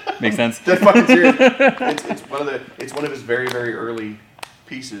 Makes sense. That's fucking serious. It's one of his very, very early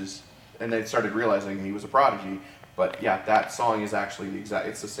pieces, and they started realizing he was a prodigy. But yeah, that song is actually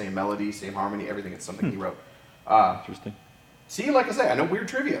it's the same melody, same harmony, everything. It's something he wrote. Interesting. See, like I say, I know weird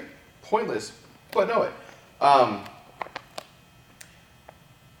trivia. Pointless, but know it.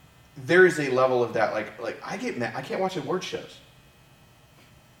 There is a level of that, like I get mad. I can't watch award shows.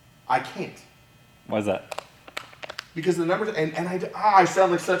 I can't. Why is that? Because the numbers, and I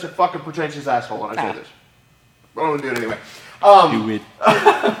sound like such a fucking pretentious asshole when I say this. But I'm going to do it anyway. Do it.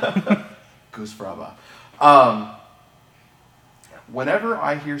 Goose Fraba. Whenever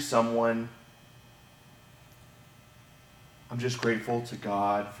I hear someone, I'm just grateful to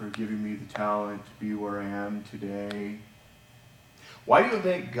God for giving me the talent to be where I am today. Why do you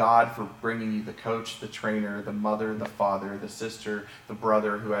thank God for bringing you the coach, the trainer, the mother, the father, the sister, the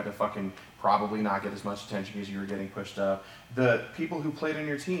brother who had to fucking probably not get as much attention as you were getting pushed up, the people who played on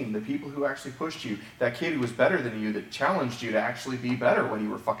your team, the people who actually pushed you, that kid who was better than you that challenged you to actually be better when you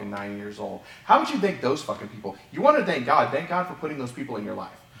were fucking 9 years old? How would you thank those fucking people? You want to thank God for putting those people in your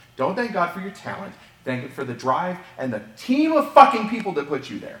life. Don't thank God for your talent. Thank Him for the drive and the team of fucking people that put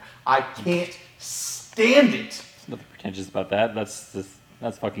you there. I can't stand it. There's nothing pretentious about that.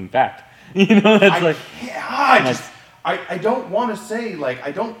 That's fucking fact. You know, that's I don't want to say, like,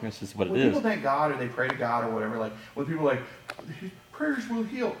 I don't. That's just what it is. When people thank God or they pray to God or whatever, like, when people are like, prayers will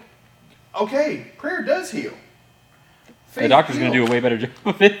heal. Okay, prayer does heal. The doctor's going to do a way better job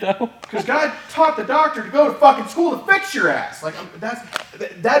of it, though. Because God taught the doctor to go to fucking school to fix your ass. Like,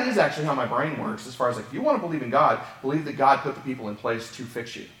 that is actually how my brain works. As far as, like, if you want to believe in God, believe that God put the people in place to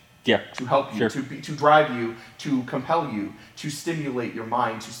fix you. Yeah. To help you, to drive you, to compel you, to stimulate your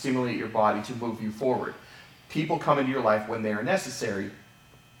mind, to stimulate your body, to move you forward. People come into your life when they are necessary.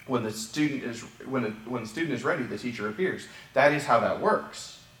 When the student is ready, the teacher appears. That is how that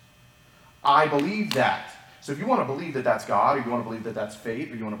works. I believe that. So if you want to believe that that's God, or you want to believe that that's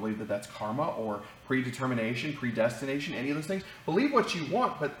fate, or you want to believe that that's karma, or predetermination, predestination, any of those things, believe what you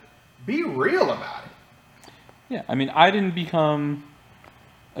want, but be real about it. Yeah, I mean, I didn't become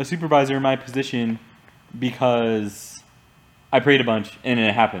a supervisor in my position because I prayed a bunch and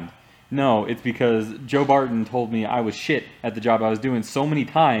it happened. No, it's because Joe Barton told me I was shit at the job I was doing so many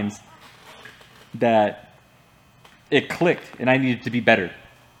times that it clicked and I needed to be better.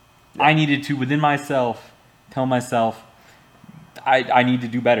 Yeah. I needed to, within myself, tell myself, I need to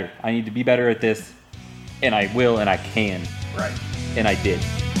do better. I need to be better at this, and I will and I can. Right. And I did.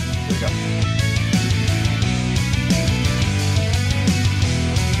 There you go.